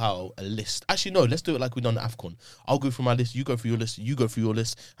going to compile a list. Actually, no, let's do it like we done at AFCON. I'll go through my list, you go through your list, you go through your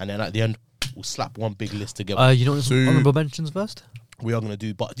list, and then at the end, we'll slap one big list together. You know what honourable mentions first? We are going to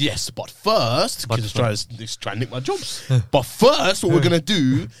do, but first, because it's trying to nick my jobs. But first, what we're going to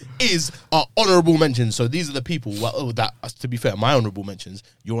do is our honourable mentions. So these are the people that, to be fair, my honourable mentions,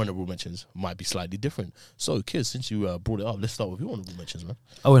 your honourable mentions might be slightly different. So, Kiz, since you brought it up, let's start with your honourable mentions, man.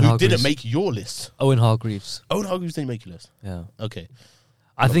 Who didn't make your list? Owen Hargreaves. Owen Hargreaves didn't make your list? Yeah. Okay.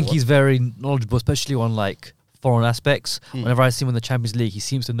 I think he's very knowledgeable, especially on like foreign aspects. Whenever I see him in the Champions League, he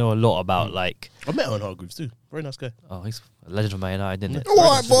seems to know a lot about like. I met him on Hargreaves too. Very nice guy. Oh, he's a legend of Man United, isn't it? All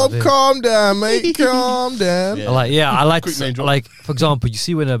right, Bob, calm down, mate. Calm down. Yeah. I like, Quick name drop. like, for example, you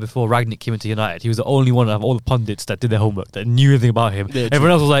see when before Ragnick came into United, he was the only one of all the pundits that did their homework, that knew anything about him. Yeah,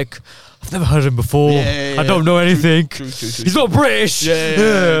 Everyone else was like, I've never heard of him before. Yeah, I don't know anything. True. He's not British.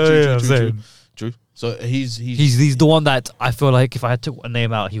 True. So he's the one that I feel like if I had took a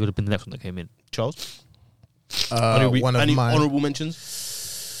name out, he would have been the next one that came in. Charles. One of Any mine. honourable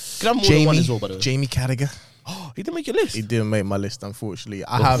mentions? Can I have more than one as well, by the way? Jamie Carragher. Oh, he didn't make your list. He didn't make my list, unfortunately.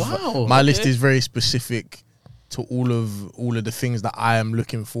 Wow, My list is very specific to all of the things that I am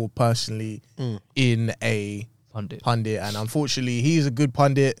looking for personally in a pundit. And unfortunately, he's a good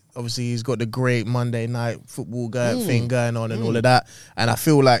pundit. Obviously, he's got the great Monday night football thing going on and all of that. And I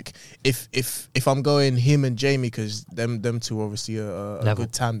feel like if I'm going him and Jamie, because them two obviously are a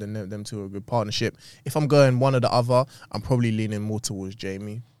good tandem, them two are a good partnership. If I'm going one or the other, I'm probably leaning more towards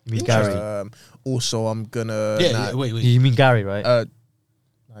Jamie. You mean Gary? Also, I'm gonna. Wait. You mean Gary, right?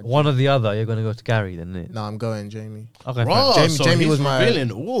 One or the other. You're gonna go to Gary, then, isn't it? No, I'm going Jamie. Okay. Right. Jamie was my.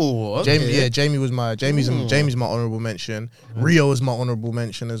 Ooh, okay. Jamie was my. Jamie's my honourable mention. Rio is my honourable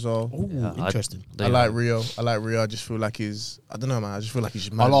mention as well. Ooh, interesting. I like Rio. I just feel like he's. I don't know, man. I just feel like he's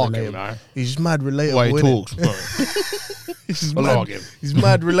just mad I like relatable. him, man. He's just mad relatable. Why he innit? talks, bro. He's I mad. like him. He's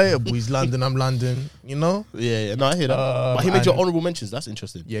mad relatable. He's London. I'm London. You know. Yeah. No, I hear that. But he made your honourable mentions. That's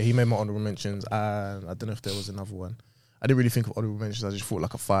interesting. Yeah, he made my honourable mentions, and I don't know if there was another one. I didn't really think of honourable mentions. I just thought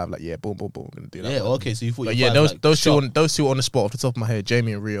like a 5. Like, yeah, boom, I'm gonna do that. Yeah. one. Okay. So you thought. But your yeah, five, those like, two on the spot off the top of my head.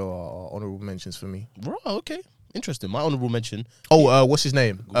 Jamie and Rio are honourable mentions for me. Right. Okay. Interesting. My honourable mention. Oh, what's his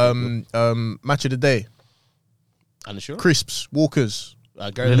name? Match of the day. And sure. Crisps, Walkers,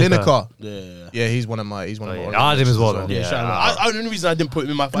 Lineker. Lineker. Yeah. Yeah, he's one of my. He's one of my. yeah. I had him as well. Yeah, shout out. The only reason I didn't put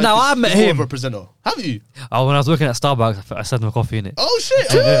him in my five. No, I met him. A presenter. Have you? Oh, when I was working at Starbucks, I served him a coffee in it. Oh shit!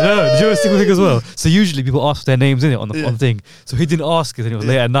 No, did you know a single thing as well? So usually people ask their names in it on the thing. So he didn't ask us, and it was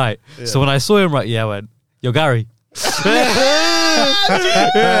late at night. So when I saw him, I went, "Yo, Gary." Yeah.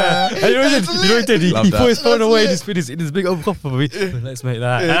 And you know what he did? He put his phone away in his big open copper for me. Let's make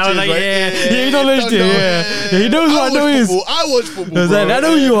that. And I was like, he acknowledged it. Yeah, he knows what I know is. I watch football. Bro. I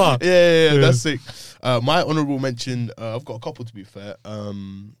know who you are. Yeah, that's sick. My honourable mention, I've got a couple to be fair.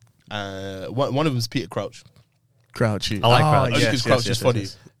 One of them is Peter Crouch. Crouchy. I like Crouch. Because Crouch is funny.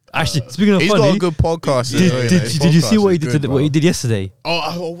 Actually, speaking of He's funny, got a good podcast. did you see what he did? What he did yesterday?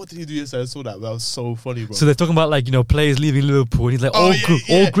 Oh, what did he do yesterday? I saw that. That was so funny, bro. So they're talking about players leaving Liverpool, and he's like, all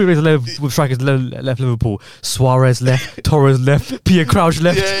great players left with strikers left Liverpool. Suarez left, Torres left, Peter Crouch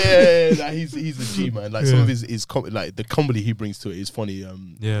left. Yeah. Nah, he's a G, man. Like some of his like the comedy he brings to it is funny.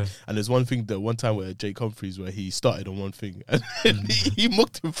 Yeah. And there's one time where Jake Humphries, where he started on one thing and he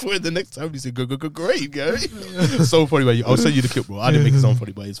mocked him for it. The next time he said, "Go, great, Gary." So funny, man. I'll send you the clip, bro. I didn't make it sound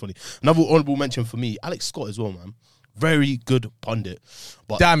funny, but it's funny. Another honourable mention for me, Alex Scott as well, man. Very good pundit.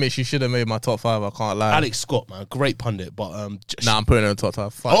 But Damn it, she should have made my top 5. I can't lie. Alex Scott, man, great pundit. But I'm putting her in the top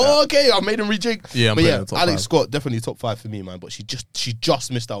 5. Fuck oh, okay, I made him rejig. Yeah, I'm but putting yeah, her in the top Alex 5. Scott definitely top 5 for me, man. But she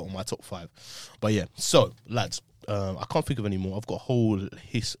just missed out on my top 5. But yeah, so lads, I can't think of any more. I've got a whole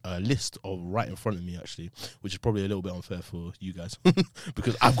list of right in front of me actually, which is probably a little bit unfair for you guys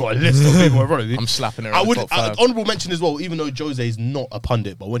because I've got a list of people in front of me. I'm slapping her. I in would the top 5. honourable mention as well, even though Jose is not a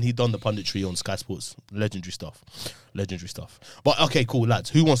pundit, but when he done the punditry on Sky Sports, legendary stuff. But okay, cool, lads.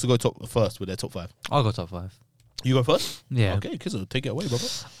 Who wants to go top first with their top 5? I'll go top 5. You go first? Yeah. Okay, Kizzo, take it away, brother.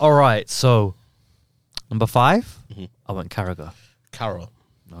 All right, so number 5, I went Carragher. Carol.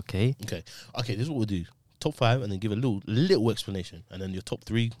 Okay. Okay, this is what we'll do. Top 5 and then give a little explanation, and then your top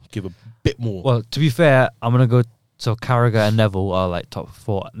 3 give a bit more. Well, to be fair, I'm gonna go. So Carragher and Neville are like top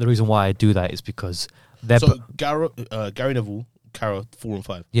 4. The reason why I do that is because they're Gary Neville, Carroll, 4 and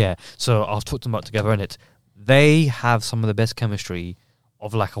 5. Yeah. So I'll talk them about together in it. They have some of the best chemistry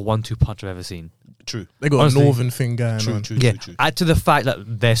of like a 1-2 punch I've ever seen. True. They got Honestly, a northern thing going on. True. Add to the fact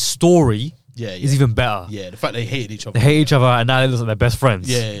that their story is even better. Yeah, the fact they hated each other. They hate each other, and now they look like they're best friends.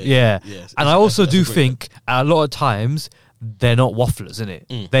 Yeah. And I also do think a lot of times they're not wafflers,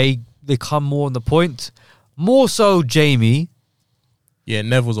 innit? They come more on the point. More so Jamie. Yeah,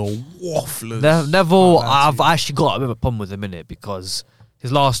 Neville's a waffler. Neville, I've actually got a bit of a problem with him, innit? Because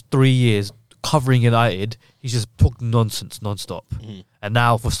his last 3 years covering United, he's just talking nonsense non-stop. And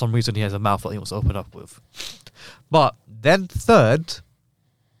now, for some reason, he has a mouth that he wants to open up with. But then third,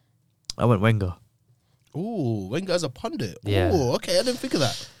 I went Wenger. Ooh, Wenger as a pundit. Yeah. Ooh, okay, I didn't think of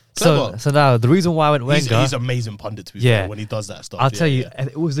that. So now, the reason why I went Wenger... He's an amazing pundit, to be fair, when he does that stuff. I'll tell you,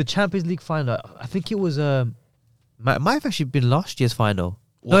 it was the Champions League final. I think it was... might have actually been last year's final.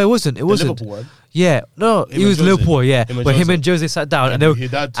 No, it wasn't. It wasn't. Liverpool one. Yeah, no, it was Jose. Liverpool. Yeah, Him and but him Jose. and Jose sat down and they were,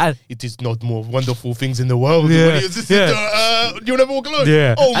 it is not more wonderful things in the world. Yeah, When he was just, you never walk alone.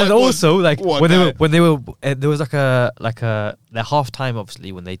 yeah. Oh my And God. also, like What when guy. they were, there was like a their half time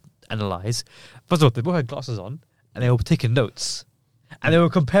obviously when they analyze. First of all, they both had glasses on and they were taking notes. And they were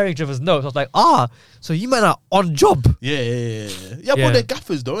comparing each other's notes. I was like, so you men are on job. Yeah, Yeah. but they're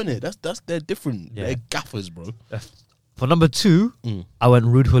gaffers, though, innit? They're different. Yeah. They're gaffers, bro. For number 2, Mm. I went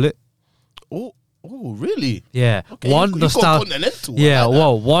Rude Hullet. Oh, really? Yeah, Okay, one you got nostalgia. continental. I Yeah, like that.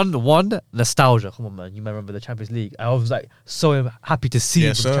 well, one nostalgia. Come on, man, you might remember the Champions League. I was like so happy to see him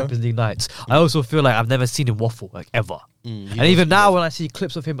Yes, for the sir. Champions League nights. I also feel like I've never seen him waffle like ever. And even now, when I see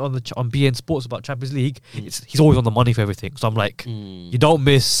clips of him on BN Sports about Champions League, he's always on the money for everything. So I'm like, you don't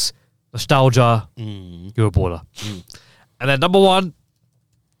miss nostalgia. You're a baller. And then number 1,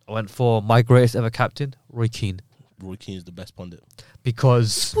 I went for my greatest ever captain, Roy Keane, Roy Keane is the best pundit.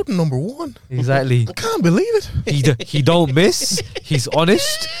 because Put number 1. exactly. I can't believe it. He don't miss. He's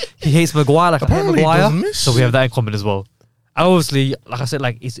honest. He hates Maguire like Apparently I he hate Maguire. doesn't miss. So we have that in common as well. And obviously, like I said,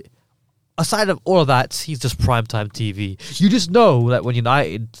 like aside of all of that, he's just primetime TV. You just know that when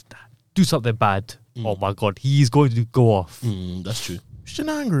United do something bad, oh my God, he's going to go off. That's true. Just an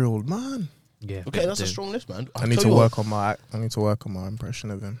angry old man. Yeah. Okay, that's a strong list, man. I need to work on my impression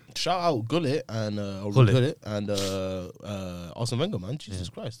of him. Shout out Gullit and Gullit. Arsene Wenger, man. Jesus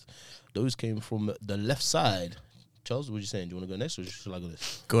Christ, those came from the left side. Charles, what are you saying? Do you want to go next, or should I go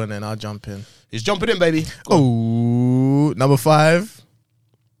this? Go on then, I'll jump in. He's jumping in, baby. Go on. Oh, number 5.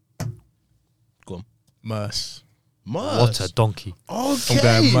 Go on. Merce. Merce. What a donkey. Okay. I'm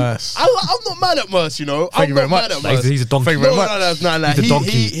going Merce. I'm not mad at Merce, you know. Thank you very much. He's a donkey. Thank you very much. No. He's a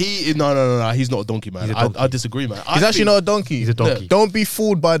donkey. No. He's not a donkey, man. He's a donkey. I disagree, man. He's actually not a donkey. He's a donkey. Don't be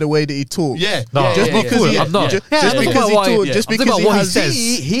fooled by the way that he talks. Yeah. No, Just I'm not because fooled. he, I'm not. Just, Yeah, just I'm because talking he about talks, why- just I'm because talking he about what he has says.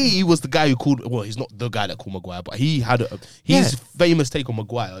 He was the guy who called. Well, he's not the guy that called Maguire, but he had his famous take on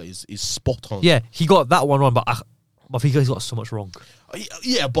Maguire is spot on. Yeah, he got that one wrong, but I think he's got so much wrong.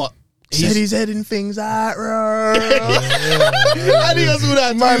 Yeah, but said he's heading things out wrong. and he has all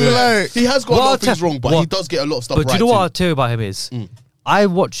that Man, too, like- he has got a lot of things wrong, but he what- does get a lot of stuff But right. do you know what too. I'll tell you about him is? I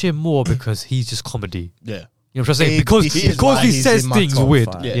watch him more because he's just comedy. Yeah. You know what I'm saying? He- Because he is because why he he's says in my things top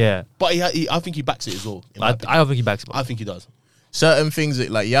weird. 5. Yeah. But I think he backs it as well. in my I opinion. don't think he backs it. I think he does. Certain things that,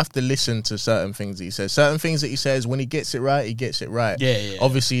 like, you have to listen to certain things that he says. Certain things that he says, when he gets it right, he gets it right. Yeah.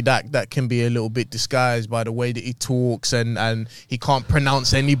 Obviously, that can be a little bit disguised by the way that he talks, and he can't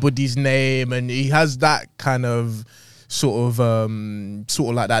pronounce anybody's name, and he has that kind of sort of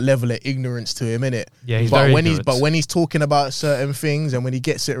like that level of ignorance to him, innit? Yeah, he's but very when ignorant. when he's talking about certain things, and when he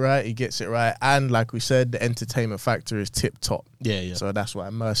gets it right, he gets it right. And like we said, the entertainment factor is tip top. Yeah. So that's why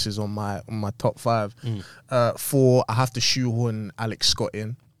Merce is on my top 5. 4, I have to shoehorn Alex Scott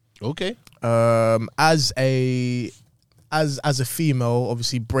in. Okay. As a female,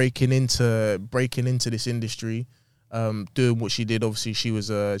 obviously breaking into this industry, doing what she did. Obviously, she was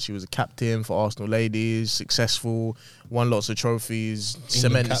a captain for Arsenal ladies, successful, won lots of trophies,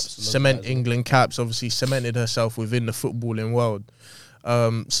 cement England caps. Obviously, cemented herself within the footballing world.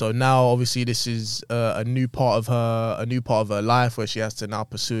 So now, obviously, this is a new part of her life where she has to now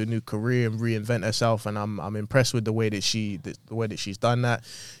pursue a new career and reinvent herself. And I'm impressed with the way that she's done that.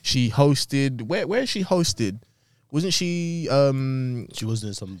 She hosted where she hosted. Wasn't she? She was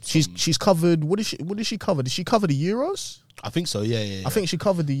in some. She's covered. What did she cover? Did she cover the Euros? I think so. Yeah. I think she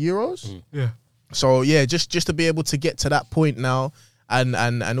covered the Euros. Yeah. So yeah, just to be able to get to that point now, and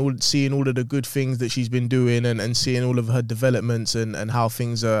seeing all of the good things that she's been doing, and seeing all of her developments and how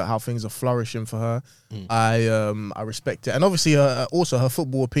things are flourishing for her, I respect it. And obviously, also her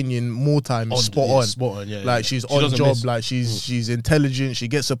football opinion more time is spot on. Spot on. Yeah. Like she's on doesn't job. miss. Like she's intelligent. She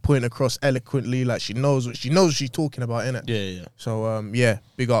gets a point across eloquently. Like she knows what she's talking about, innit? Yeah. So yeah,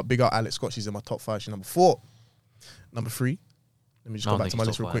 big up Alex Scott. She's in my top 5. She's number 4. Number 3. Let me just go back to my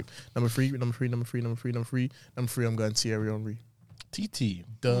list real quick. Number three. I'm going Thierry Henry. TT.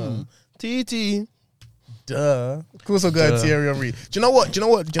 Duh. TT. Duh. Of course I'm going Thierry Henry. Do you know what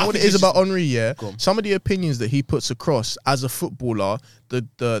it is about Henry, yeah? Go on. Some of the opinions that he puts across as a footballer,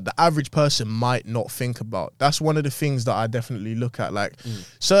 the average person might not think about. That's one of the things that I definitely look at. Like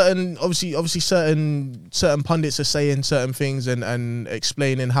certain pundits are saying certain things and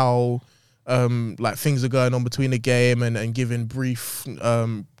explaining how like things are going on between the game and giving brief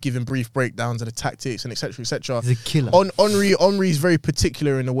breakdowns of the tactics and etc. He's a killer. Henry is very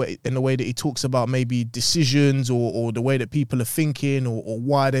particular in the way that he talks about maybe decisions or the way that people are thinking or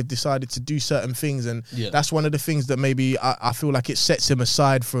why they've decided to do certain things, and that's one of the things that maybe I feel like it sets him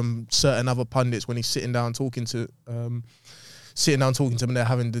aside from certain other pundits when he's sitting down talking to sitting down talking to him, they're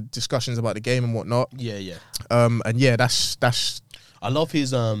having the discussions about the game and whatnot. Yeah. And yeah, that's. I love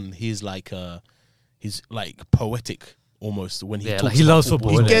his poetic almost when he talks. Like he loves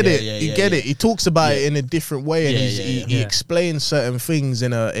football. You get it. Yeah, you get it. He talks about it in a different way, and he Yeah. explains certain things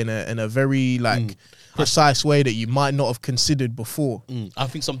in a very like precise way that you might not have considered before. I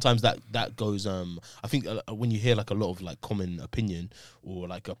think sometimes that goes. I think when you hear like a lot of like common opinion or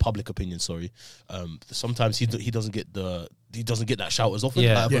like a public opinion, sometimes he doesn't get that shout as often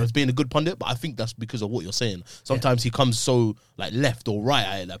as being a good pundit. But I think that's because of what you're saying. Sometimes he comes so like left or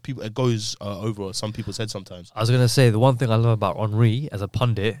right that people it goes over some people's head. Sometimes I was gonna say the one thing I love about Henry as a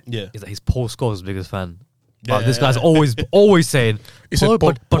pundit is that he's Paul Scholes' biggest fan. But this guy's always saying, but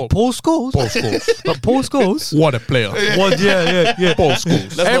Paul Scholes, but Paul Scholes, What a player! Yeah. Paul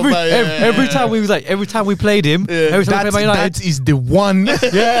Scholes. Every time we played him, every time we played Man United, that is the one.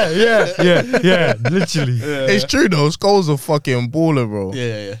 yeah, literally. It's true though. Scholes a fucking baller, bro.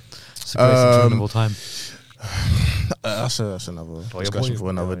 Yeah. It's the greatest enjoyment of all time. That's another discussion for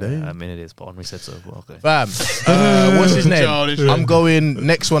another day. I mean, it is, but Henry said so. But okay. Fam, what's his name? Childish. I'm going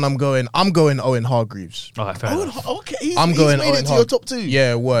next one. I'm going Owen Hargreaves. All right, fair enough. Okay, he's I'm going made Owen it to your top 2.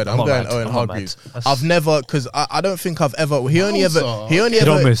 Yeah, word. I'm not going mad. Owen I'm not Hargreaves. mad. I've never, because I don't think I've ever. You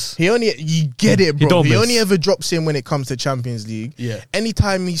get it, bro. don't He miss. only ever drops in when it comes to Champions League. Yeah.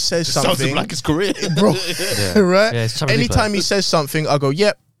 Anytime he says Sounds something, like his career, bro. Right. Yeah, it's Champions League Anytime he says something, I go,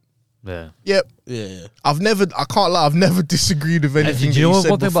 yep. Yeah. Yeah. I can't lie, I've never disagreed with anything do you know that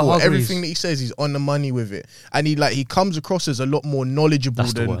he one said thing about before. Hargreaves? Everything that he says, he's on the money with it. And he comes across as a lot more knowledgeable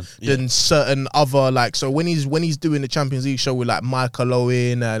That's the one. than certain other, like, so when he's doing the Champions League show with like Michael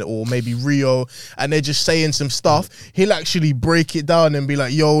Owen or maybe Rio, and they're just saying some stuff, he'll actually break it down and be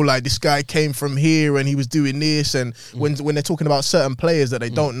like, yo, like this guy came from here and he was doing this. And when they're talking about certain players that they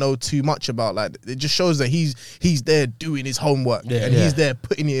don't know too much about, like, it just shows that he's there doing his homework and he's there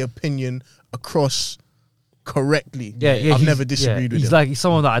putting his opinion across correctly. I've never disagreed with him. He's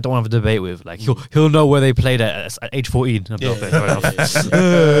someone that I don't have a debate with. Like he'll know where they played at age 14. That's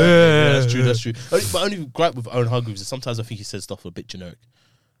true. But only gripe with Owen Hargreaves is sometimes I think he says stuff a bit generic.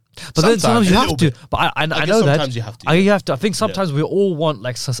 But then sometimes you a have little to. bit. But I guess know that. sometimes you have to. I think sometimes we all want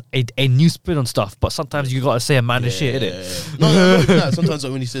like a new spin on stuff. But sometimes you gotta say a man of shit, innit? No, not even that. Sometimes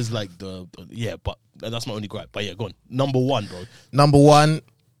when he says like but that's my only gripe. But yeah, go on. Number 1, bro. Number 1,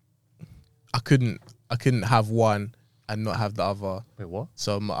 I couldn't have one and not have the other. Wait, what?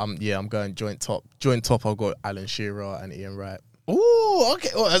 So I'm going joint top. Joint top, I'll go Alan Shearer and Ian Wright. Oh, okay.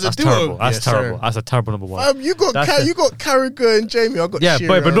 Oh, as That's a duo. terrible. That's Yes, terrible. sir. That's a terrible number 1. You got Carragher and Jamie. I got Shearer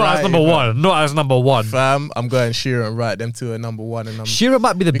but and not Wright, as number 1. Not as number 1. Fam, I'm going Shearer and Wright. Them two are number 1 and number. Shearer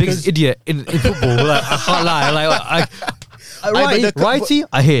might be the biggest idiot in football. Like, I can't lie. Righty,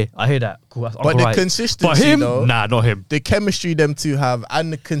 I hear that. Cool. But the consistency, but him, though, nah, not him. the chemistry them two have,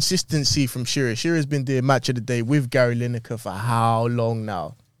 and the consistency from Shearer. Shearer's been doing match of the day with Gary Lineker for how long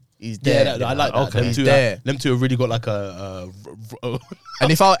now? He's there. Yeah, I like that. Okay. Them two, There. them two have really got like a.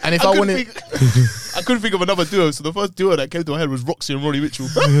 And if I wanted, I couldn't think of another duo. So the first duo that came to my head was Roxy and Ronnie Mitchell.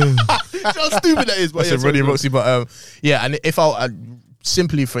 How stupid that is! But I said Ronnie Roxy, but yeah. And if I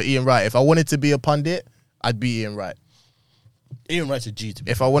simply for Ian Wright, if I wanted to be a pundit, I'd be Ian Wright. Ian Wright's a G to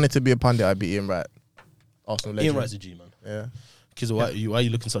me. If I wanted to be a pundit, I'd be Ian Wright. Arsenal legend. Ian Wright's a G, man. Yeah. Kids, why are you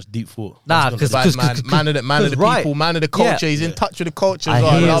looking such deep thought? Nah, Man of the right. people, man of the culture. He's in touch with the culture. as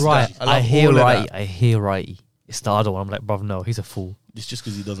well. I hear love right. that. I hear love all of right. that. I hear right. It's the other one. I'm like, bruv, no, he's a fool. It's just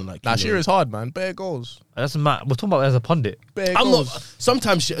because he doesn't like. Nah, Shearer's hard, man. Bare goals. That's mad. We're talking about it as a pundit. Bare I'm goals. not.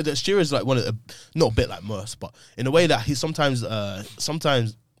 Sometimes Shearer's like one of the, not a bit like Merce, but in a way that he sometimes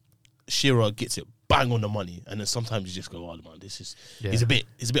Shearer gets it bang on the money, and then sometimes you just go, oh man, this is he's a bit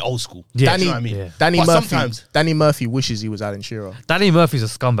old school. Yeah. Do you know what I mean? Yeah. Danny Murphy wishes he was Alan Shearer. Danny Murphy's a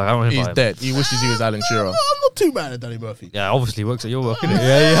scumbag. I don't know He's about him. dead. He wishes he was Alan Shearer. I'm not too mad at Danny Murphy. Yeah, obviously works at your work, innit?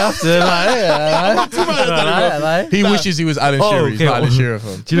 Yeah, you have to. Like, He wishes he was Alan Shearer. He's okay, not Alan well, Shearer,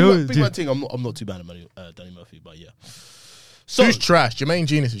 fam. Do you know? Big man thing. I'm not too bad at Danny Murphy, but yeah. So Who's trash? Jermaine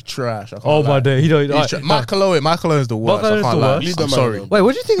Genius is trash. I can't Oh lie. my day, he don't. Michael Owen's the worst. Michael I Owen's can't the lie. worst. I'm sorry. Wait,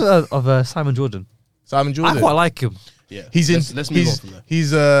 what do you think of Simon Jordan? Simon Jordan. I quite like him. yeah, He's in. Let's move on from there.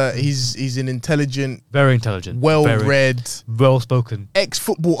 He's an intelligent, Very intelligent. well-read, Well spoken.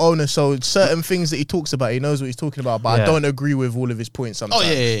 ex-football owner. So certain things that he talks about, he knows what he's talking about. But Yeah. I don't agree with all of his points sometimes. Oh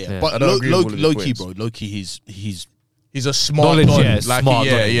yeah. Yeah. But I don't agree with all of his low key, points. bro. Low key, he's. He's a smart Knowledge, don. yeah, Like, smart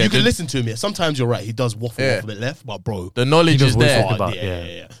yeah, don. yeah. You can listen to him. Yeah, sometimes you're right. He does waffle off a bit left, but bro, The knowledge He is knows what he's there. talking about.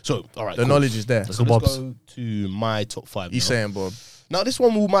 yeah. So all right, The knowledge is there. So So let's Bob's. go to my top 5. He's now. saying, Bob. Now this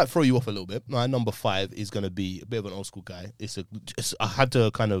one might throw you off a little bit. My number 5 is going to be a bit of an old school guy. I had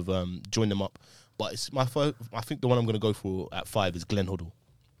to kind of join them up but it's my first. I think the one I'm going to go for at 5 is Glenn Hoddle.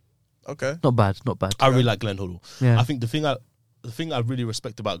 Okay. Not bad. I really like Glenn Hoddle. Yeah. I think the thing I really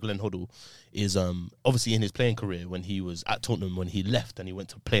respect about Glenn Hoddle is obviously in his playing career when he was at Tottenham, when he left and he went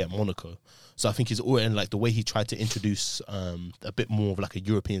to play at Monaco. So I think he's all in like the way he tried to introduce a bit more of like a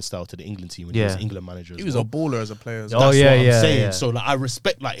European style to the England team when he was England manager. He was a baller as a player. That's what I'm saying. So like I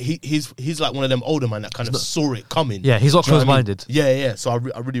respect like he's like one of them older man that kind of saw it coming. Yeah, he's not close-minded. Yeah. So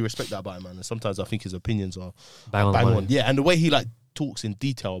I really respect that about him, man. And sometimes I think his opinions are bang on. Yeah, and the way he like talks in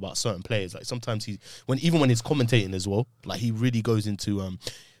detail about certain players, like sometimes when he's commentating as well, like he really goes into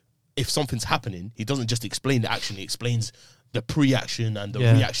if something's happening, he doesn't just explain the action, he explains the pre-action and the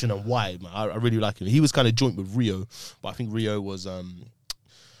reaction and why. Man, I really like him. He was kind of joint with Rio, but I think Rio was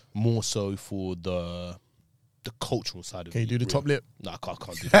more so for the cultural side of it. Can you do the top lip? No, I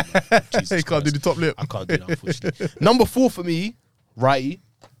can't do that. Jesus You can't do the top lip. I can't do that, unfortunately. Number 4 for me, Righty.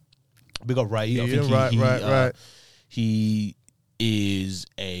 Big up Righty. I think right. He is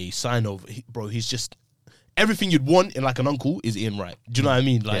a sign of, he's just everything you'd want in like an uncle is Ian Wright. Do you know what I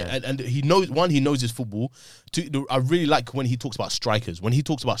mean? Like, and he knows his football. I really like when he talks about strikers.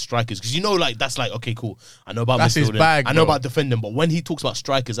 Because you know, like that's like okay, cool. I know about that's his bag. I know about defending, but when he talks about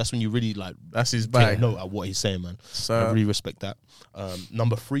strikers, that's when you really like that's his bag. Take note of what he's saying, man. So I really respect that.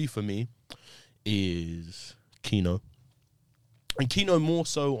 Number 3 for me is Keno. And Keno more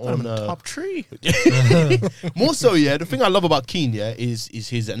so on top tree. More so, yeah. The thing I love about Keane, is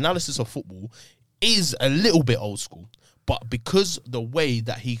his analysis of football is a little bit old school. But because the way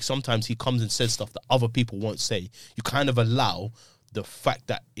that sometimes he comes and says stuff that other people won't say, you kind of allow the fact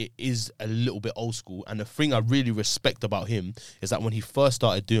that it is a little bit old school. And the thing I really respect about him is that when he first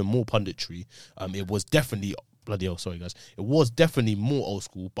started doing more punditry, it was definitely bloody hell, sorry guys. It was definitely more old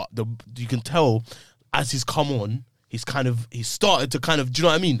school, but you can tell as he's come on, he's started to kind of, do you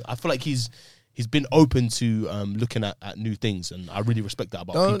know what I mean? I feel like he's been open to looking at new things, and I really respect that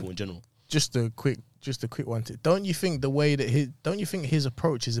about people in general. Just a quick one. Don't you think his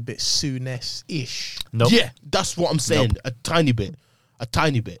approach is a bit Souness-ish? Nope. Yeah, that's what I'm saying. Nope. A tiny bit. I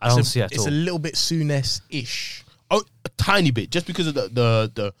don't see it at all. It's a little bit Souness-ish. Oh, a tiny bit, just because of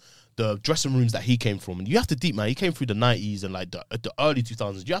the dressing rooms that he came from. And you have to deep, man. He came through the 90s and like the early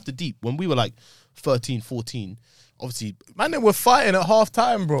 2000s. You have to deep. When we were like 13, 14, obviously, man, they were fighting at half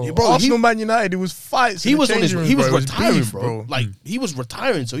time, bro. Yeah, bro, Arsenal, Man United, it was fights. He was retiring, beef, bro. Like he was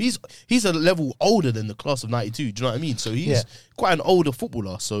retiring, so he's a level older than the class of '92. Do you know what I mean? So he's quite an older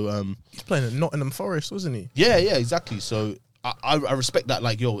footballer. So he's playing at Nottingham Forest, wasn't he? Yeah, exactly. So I respect that.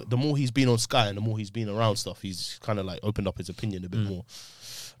 Like, the more he's been on Sky and the more he's been around stuff, he's kind of like opened up his opinion a bit more.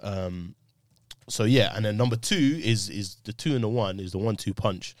 So yeah, and then number 2 is the 2 and the 1 is the 1-2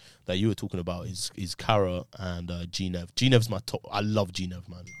 punch that you were talking about is Kara and G-Nev. G-Nev's my top. I love G-Nev,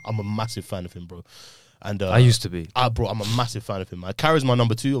 man. I'm a massive fan of him, bro. And I used to be. Bro, I'm a massive fan of him. Kara's my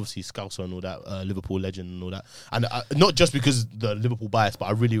number 2, obviously Scouser and all that, Liverpool legend and all that. And not just because the Liverpool bias, but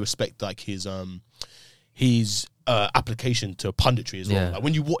I really respect like his application to punditry as well. Like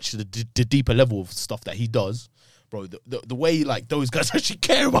when you watch the deeper level of stuff that he does, bro, the way like those guys actually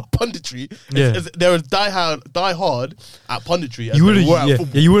care about punditry, they're as die hard at punditry. You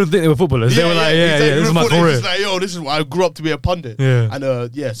wouldn't think they were footballers. They were like, this is my career. It's like, this is why I grew up to be a pundit.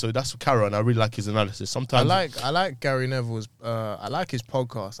 And so that's Kara, and I really like his analysis. Sometimes I like Gary Neville's. I like his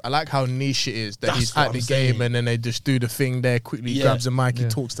podcast. I like how niche it is that he's at the game and then they just do the thing there quickly. Grabs a mic, he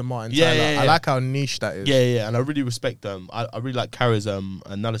talks to Martin Tyler. I like how niche that is. And I really respect them. I really like Kara's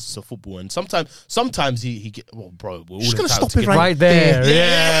analysis of football, and sometimes he get bro, we're all just gonna stop it right there.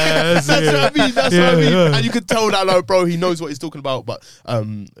 That's what I mean. That's what I mean. And you can tell that, like, bro, he knows what he's talking about. But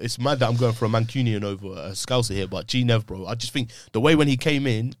it's mad that I'm going for a Mancunian over a Scouser here. But G-Nev, bro, I just think the way when he came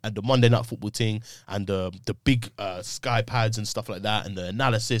in and the Monday Night Football thing and the big Sky pads and stuff like that and the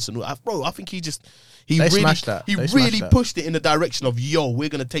analysis and all that, bro, I think he really pushed it in the direction of, we're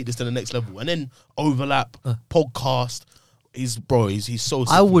gonna take this to the next level, and then overlap podcast. He's so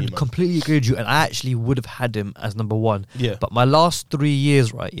sick. I would completely agree with you, and I actually would have had him as number 1. Yeah. But my last 3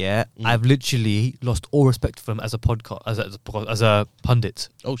 years, I've literally lost all respect for him as a podcast, as a pundit.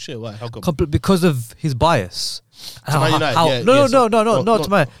 Oh shit! Why? How come? Because of his bias. To Man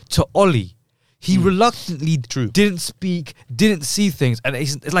United, to Ollie, he reluctantly didn't speak, didn't see things, and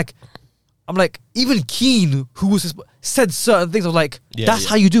it's like, I'm like, even Keane, who said certain things, I was like, that's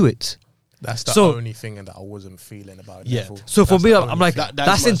how you do it. That's the only thing that I wasn't feeling about Neville. So for That's me, the I'm only like, thing.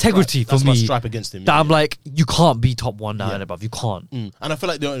 that's integrity for That's my me. stripe against him. That I'm like, you can't be top one now and above. You can't. And I feel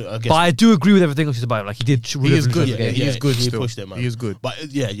like I guess. But I do agree with everything else he's about. Like he did. He is good. Yeah, He is good. He Still. pushed them, man. He is good.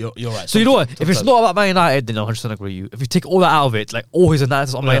 But yeah, you're right. So you know what? If it's not about Man United, then I 100% agree with you. If you take all that out of it, like all his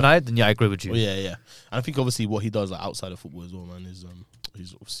analysis on Man United, then yeah, I agree with you. Yeah. And I think obviously what he does like outside of football as well, man, is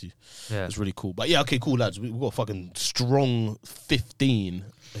he's obviously it's really cool. But yeah, okay, cool lads. We've got a fucking strong 15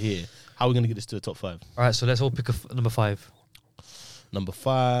 here. How are we gonna get this to the top 5? All right, so let's all pick number 5. Number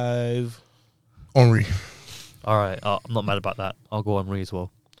 5, Henry. All right, I'm not mad about that. I'll go Henry as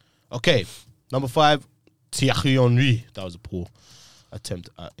well. Okay, number 5, Thierry Henry. That was a poor attempt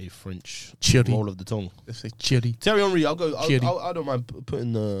at a French roll of the tongue. Let's say Thierry. Thierry Henry. I don't mind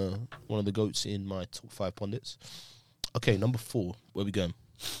putting one of the goats in my top 5 pundits. Okay, number 4. Where we going?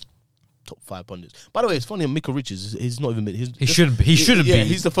 Top 5 pundits. By the way, it's funny. Mika Richards. He's not even. He shouldn't be. He shouldn't be.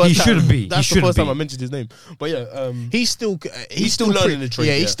 He's the first. He time. shouldn't be. That's he the first be. time I mentioned his name. But yeah, he's still learning pretty, the trade.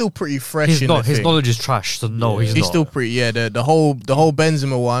 Yeah, he's still pretty fresh. He's in not. the His thing. knowledge is trash. So no, he's not. still pretty. Yeah, the whole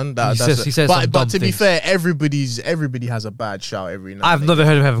Benzema one. He says some but dumb to be things. fair, everybody has a bad shout every now. I've and never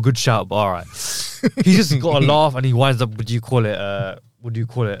heard him have a good shout, but all right. He's just got a laugh and he winds up. What do you call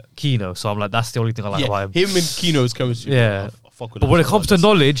it? Kino. So I'm like, that's the only thing I like about him. Him and Kino's chemistry. Yeah. But when it comes to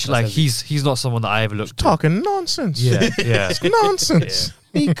knowledge, like he's not someone that I ever looked to. Talking nonsense. Yeah. It's nonsense.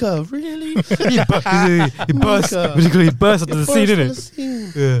 Mika, really? He burst onto the scene,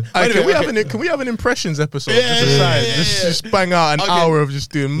 innit? Yeah. Anyway, can we have an impressions episode? Just bang out an hour of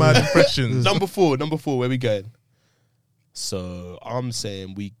just doing mad impressions. Number 4, where we going? So I'm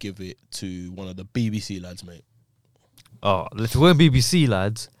saying we give it to one of the BBC lads, mate. Oh, if we're going BBC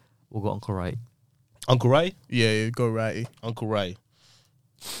lads, we'll go Uncle Wright. Uncle Ray? Yeah, go righty. Uncle Ray.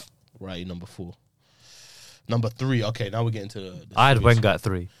 Righty, number 4. Number 3. Okay, now we're getting to the I had threes. Wenger at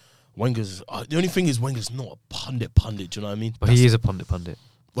 3. Wenger's the only thing is Wenger's not a pundit. Do you know what I mean? But he is a pundit.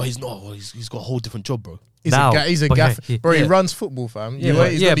 Well, he's not. Well, he's got a whole different job, bro. He's a gaffer. He runs football, fam. Yeah,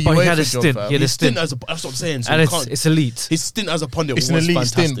 but he had a stint. He had a stint. That's what I'm saying. So And it's elite. his stint as a pundit It's was an elite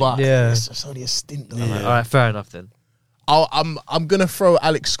fantastic. stint, but Yeah. it's only a stint. Though. All right, fair enough then. I'm gonna throw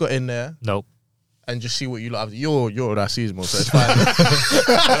Alex Scott in there Nope. and just see what you like. You're that season, so it's fine.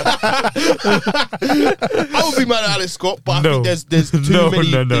 I would be mad at Alex Scott, but I No. think there's too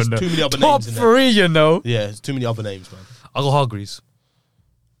many other Top names in there. 3, you know. Yeah, there's too many other names, man. I'll go Hargreaves.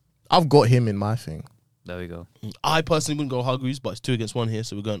 I've got him in my thing. There we go. I personally wouldn't go Hargreaves, but it's 2 against 1 here,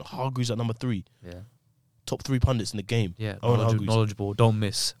 so we're going Hargreaves at number 3. Yeah. Top 3 pundits in the game. Yeah. Owen Hargreaves. Knowledgeable. Don't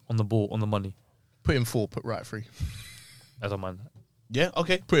miss. On the ball. On the money. Put him 4, put right 3. I don't mind. Yeah,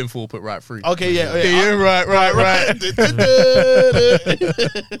 okay. Put him 4, put right 3. Okay, yeah. Right.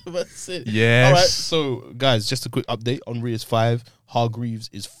 That's it. Yes. All right, so guys, just a quick update. Henry is 5, Hargreaves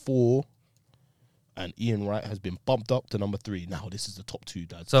is 4, and Ian Wright has been bumped up to number 3. Now, this is the top 2,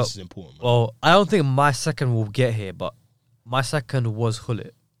 Dad. So, this is important, man. Well, I don't think my second will get here, but my second was Hullet.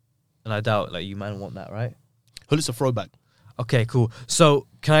 And I doubt, you man want that, right? Hullit's a throwback. Okay, cool. So,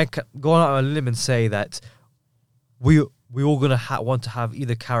 can I go on a limb and say that we all going to want to have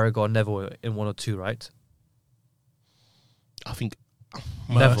either Carragher or Neville in 1 or 2, right? I think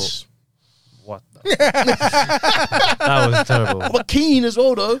Neville. What? That was terrible. But Keane as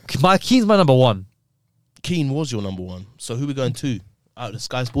well, though. Keane's my number 1. Keane was your number 1. So who we going to? Out of the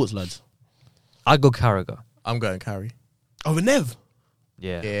Sky Sports lads. I'd go Carragher. I'm going Carry. Over Nev?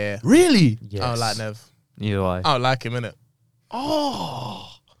 Yeah. Yeah. Really? Yes. I don't like Nev. Neither do I. I don't like him, innit? Oh.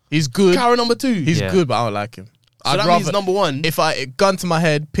 He's good. Carragher number 2. He's Yeah. good, but I don't like him. So that means number 1. If I gun to my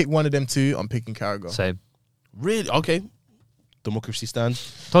head, pick one of them 2, I'm picking Carragher. Same. Really? Okay. Democracy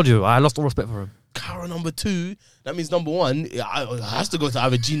stands. Told you, I lost all respect for him. Carragher number 2. That means number 1 it has to go to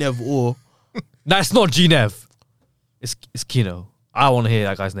either G-Nev or That's not G-Nev. It's Kino. I want to hear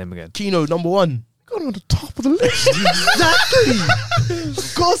that guy's name again. Kino number 1. Got him on the top of the list. Exactly.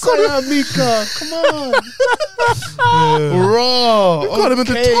 Of course I am, Mika. Come on. Bro. Got him at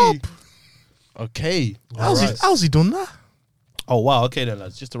the top. Okay. How's he done that? Oh, wow. Okay, then,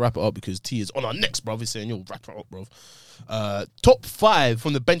 lads. Just to wrap it up, because T is on our next, bruv. He's saying, yo, wrap it up, bruv. Top 5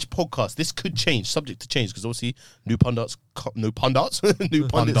 from the bench podcast. This could change, subject to change, because obviously new pundits come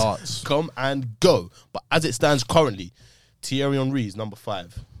and go. But as it stands currently, Thierry Henry is number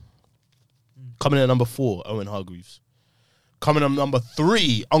 5. Coming in at number 4, Owen Hargreaves. Coming in at number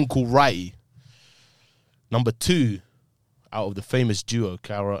 3, Uncle Righty. Number 2, out of the famous duo,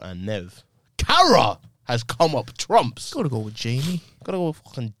 Cara and Nev. Cara has come up trumps. Gotta go with Jamie. Gotta go with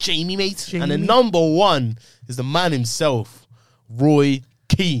fucking Jamie, mate. Jamie. And then number 1 is the man himself, Roy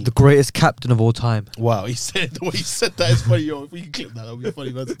Keane. Raheem. The greatest captain of all time. Wow, he said the way he said that is funny. Yo, if we can clip that, that'll be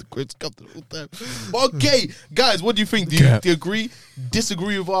funny. Man, the greatest captain of all time. But okay, guys, what do you think? Do you agree?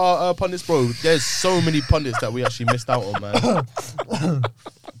 Disagree with our pundits, bro? There's so many pundits that we actually missed out on, man.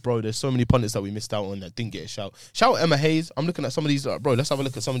 Bro, there's so many pundits that we missed out on that didn't get a shout. Shout out Emma Hayes. I'm looking at some of these. Bro, let's have a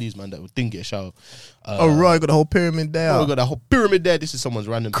look at some of these, man, that didn't get a shout. Right, got the whole pyramid there. We got that whole pyramid there. This is someone's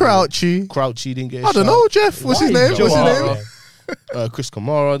random. Crouchy Didn't get a shout. I don't know, Jeff. What's his name? Chris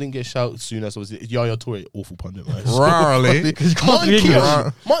Kamara didn't get a shout. Soon as was Yaya Toure, awful pundit, man. Rarely.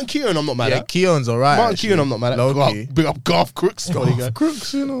 Martin Keown, I'm not mad at. Keown's alright. Martin Keown, I'm not mad at. Big up Garth Crooks.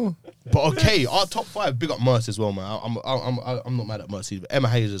 Crooks, you know. But okay, our top 5, big up Mercy as well, man. I'm not mad at Mercy, but Emma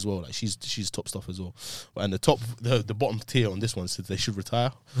Hayes as well. Like she's top stuff as well. And the bottom tier on this one says they should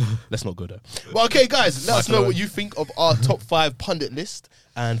retire. Let's not go there. But okay, guys, let us know what you think of our top 5 pundit list.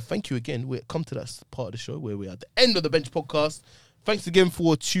 And thank you again. We come to that part of the show where we're at the end of the Bench podcast. Thanks again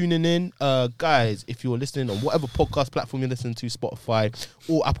for tuning in. Guys, if you're listening on whatever podcast platform you're listening to, Spotify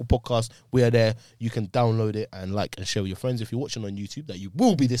or Apple Podcasts, we are there. You can download it and like and share with your friends. If you're watching on YouTube, that you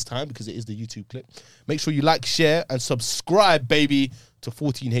will be this time because it is the YouTube clip. Make sure you like, share, and subscribe, baby, to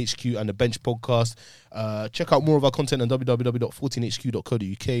 14HQ and the Bench podcast. Check out more of our content on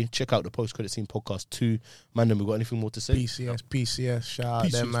www.14hq.co.uk. Check out the Post Credit Scene podcast too. Man, then we got anything more to say? PCS. Shout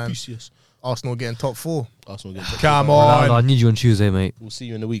out them, man. PCS. Arsenal getting top 4. Come on. I need you on Tuesday, mate. We'll see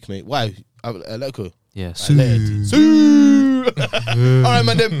you in the week, mate. Why? Let go. Yeah. All right,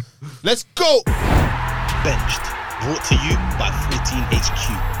 man. Then let's go. Benched. Brought to you by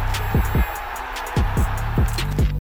 14HQ.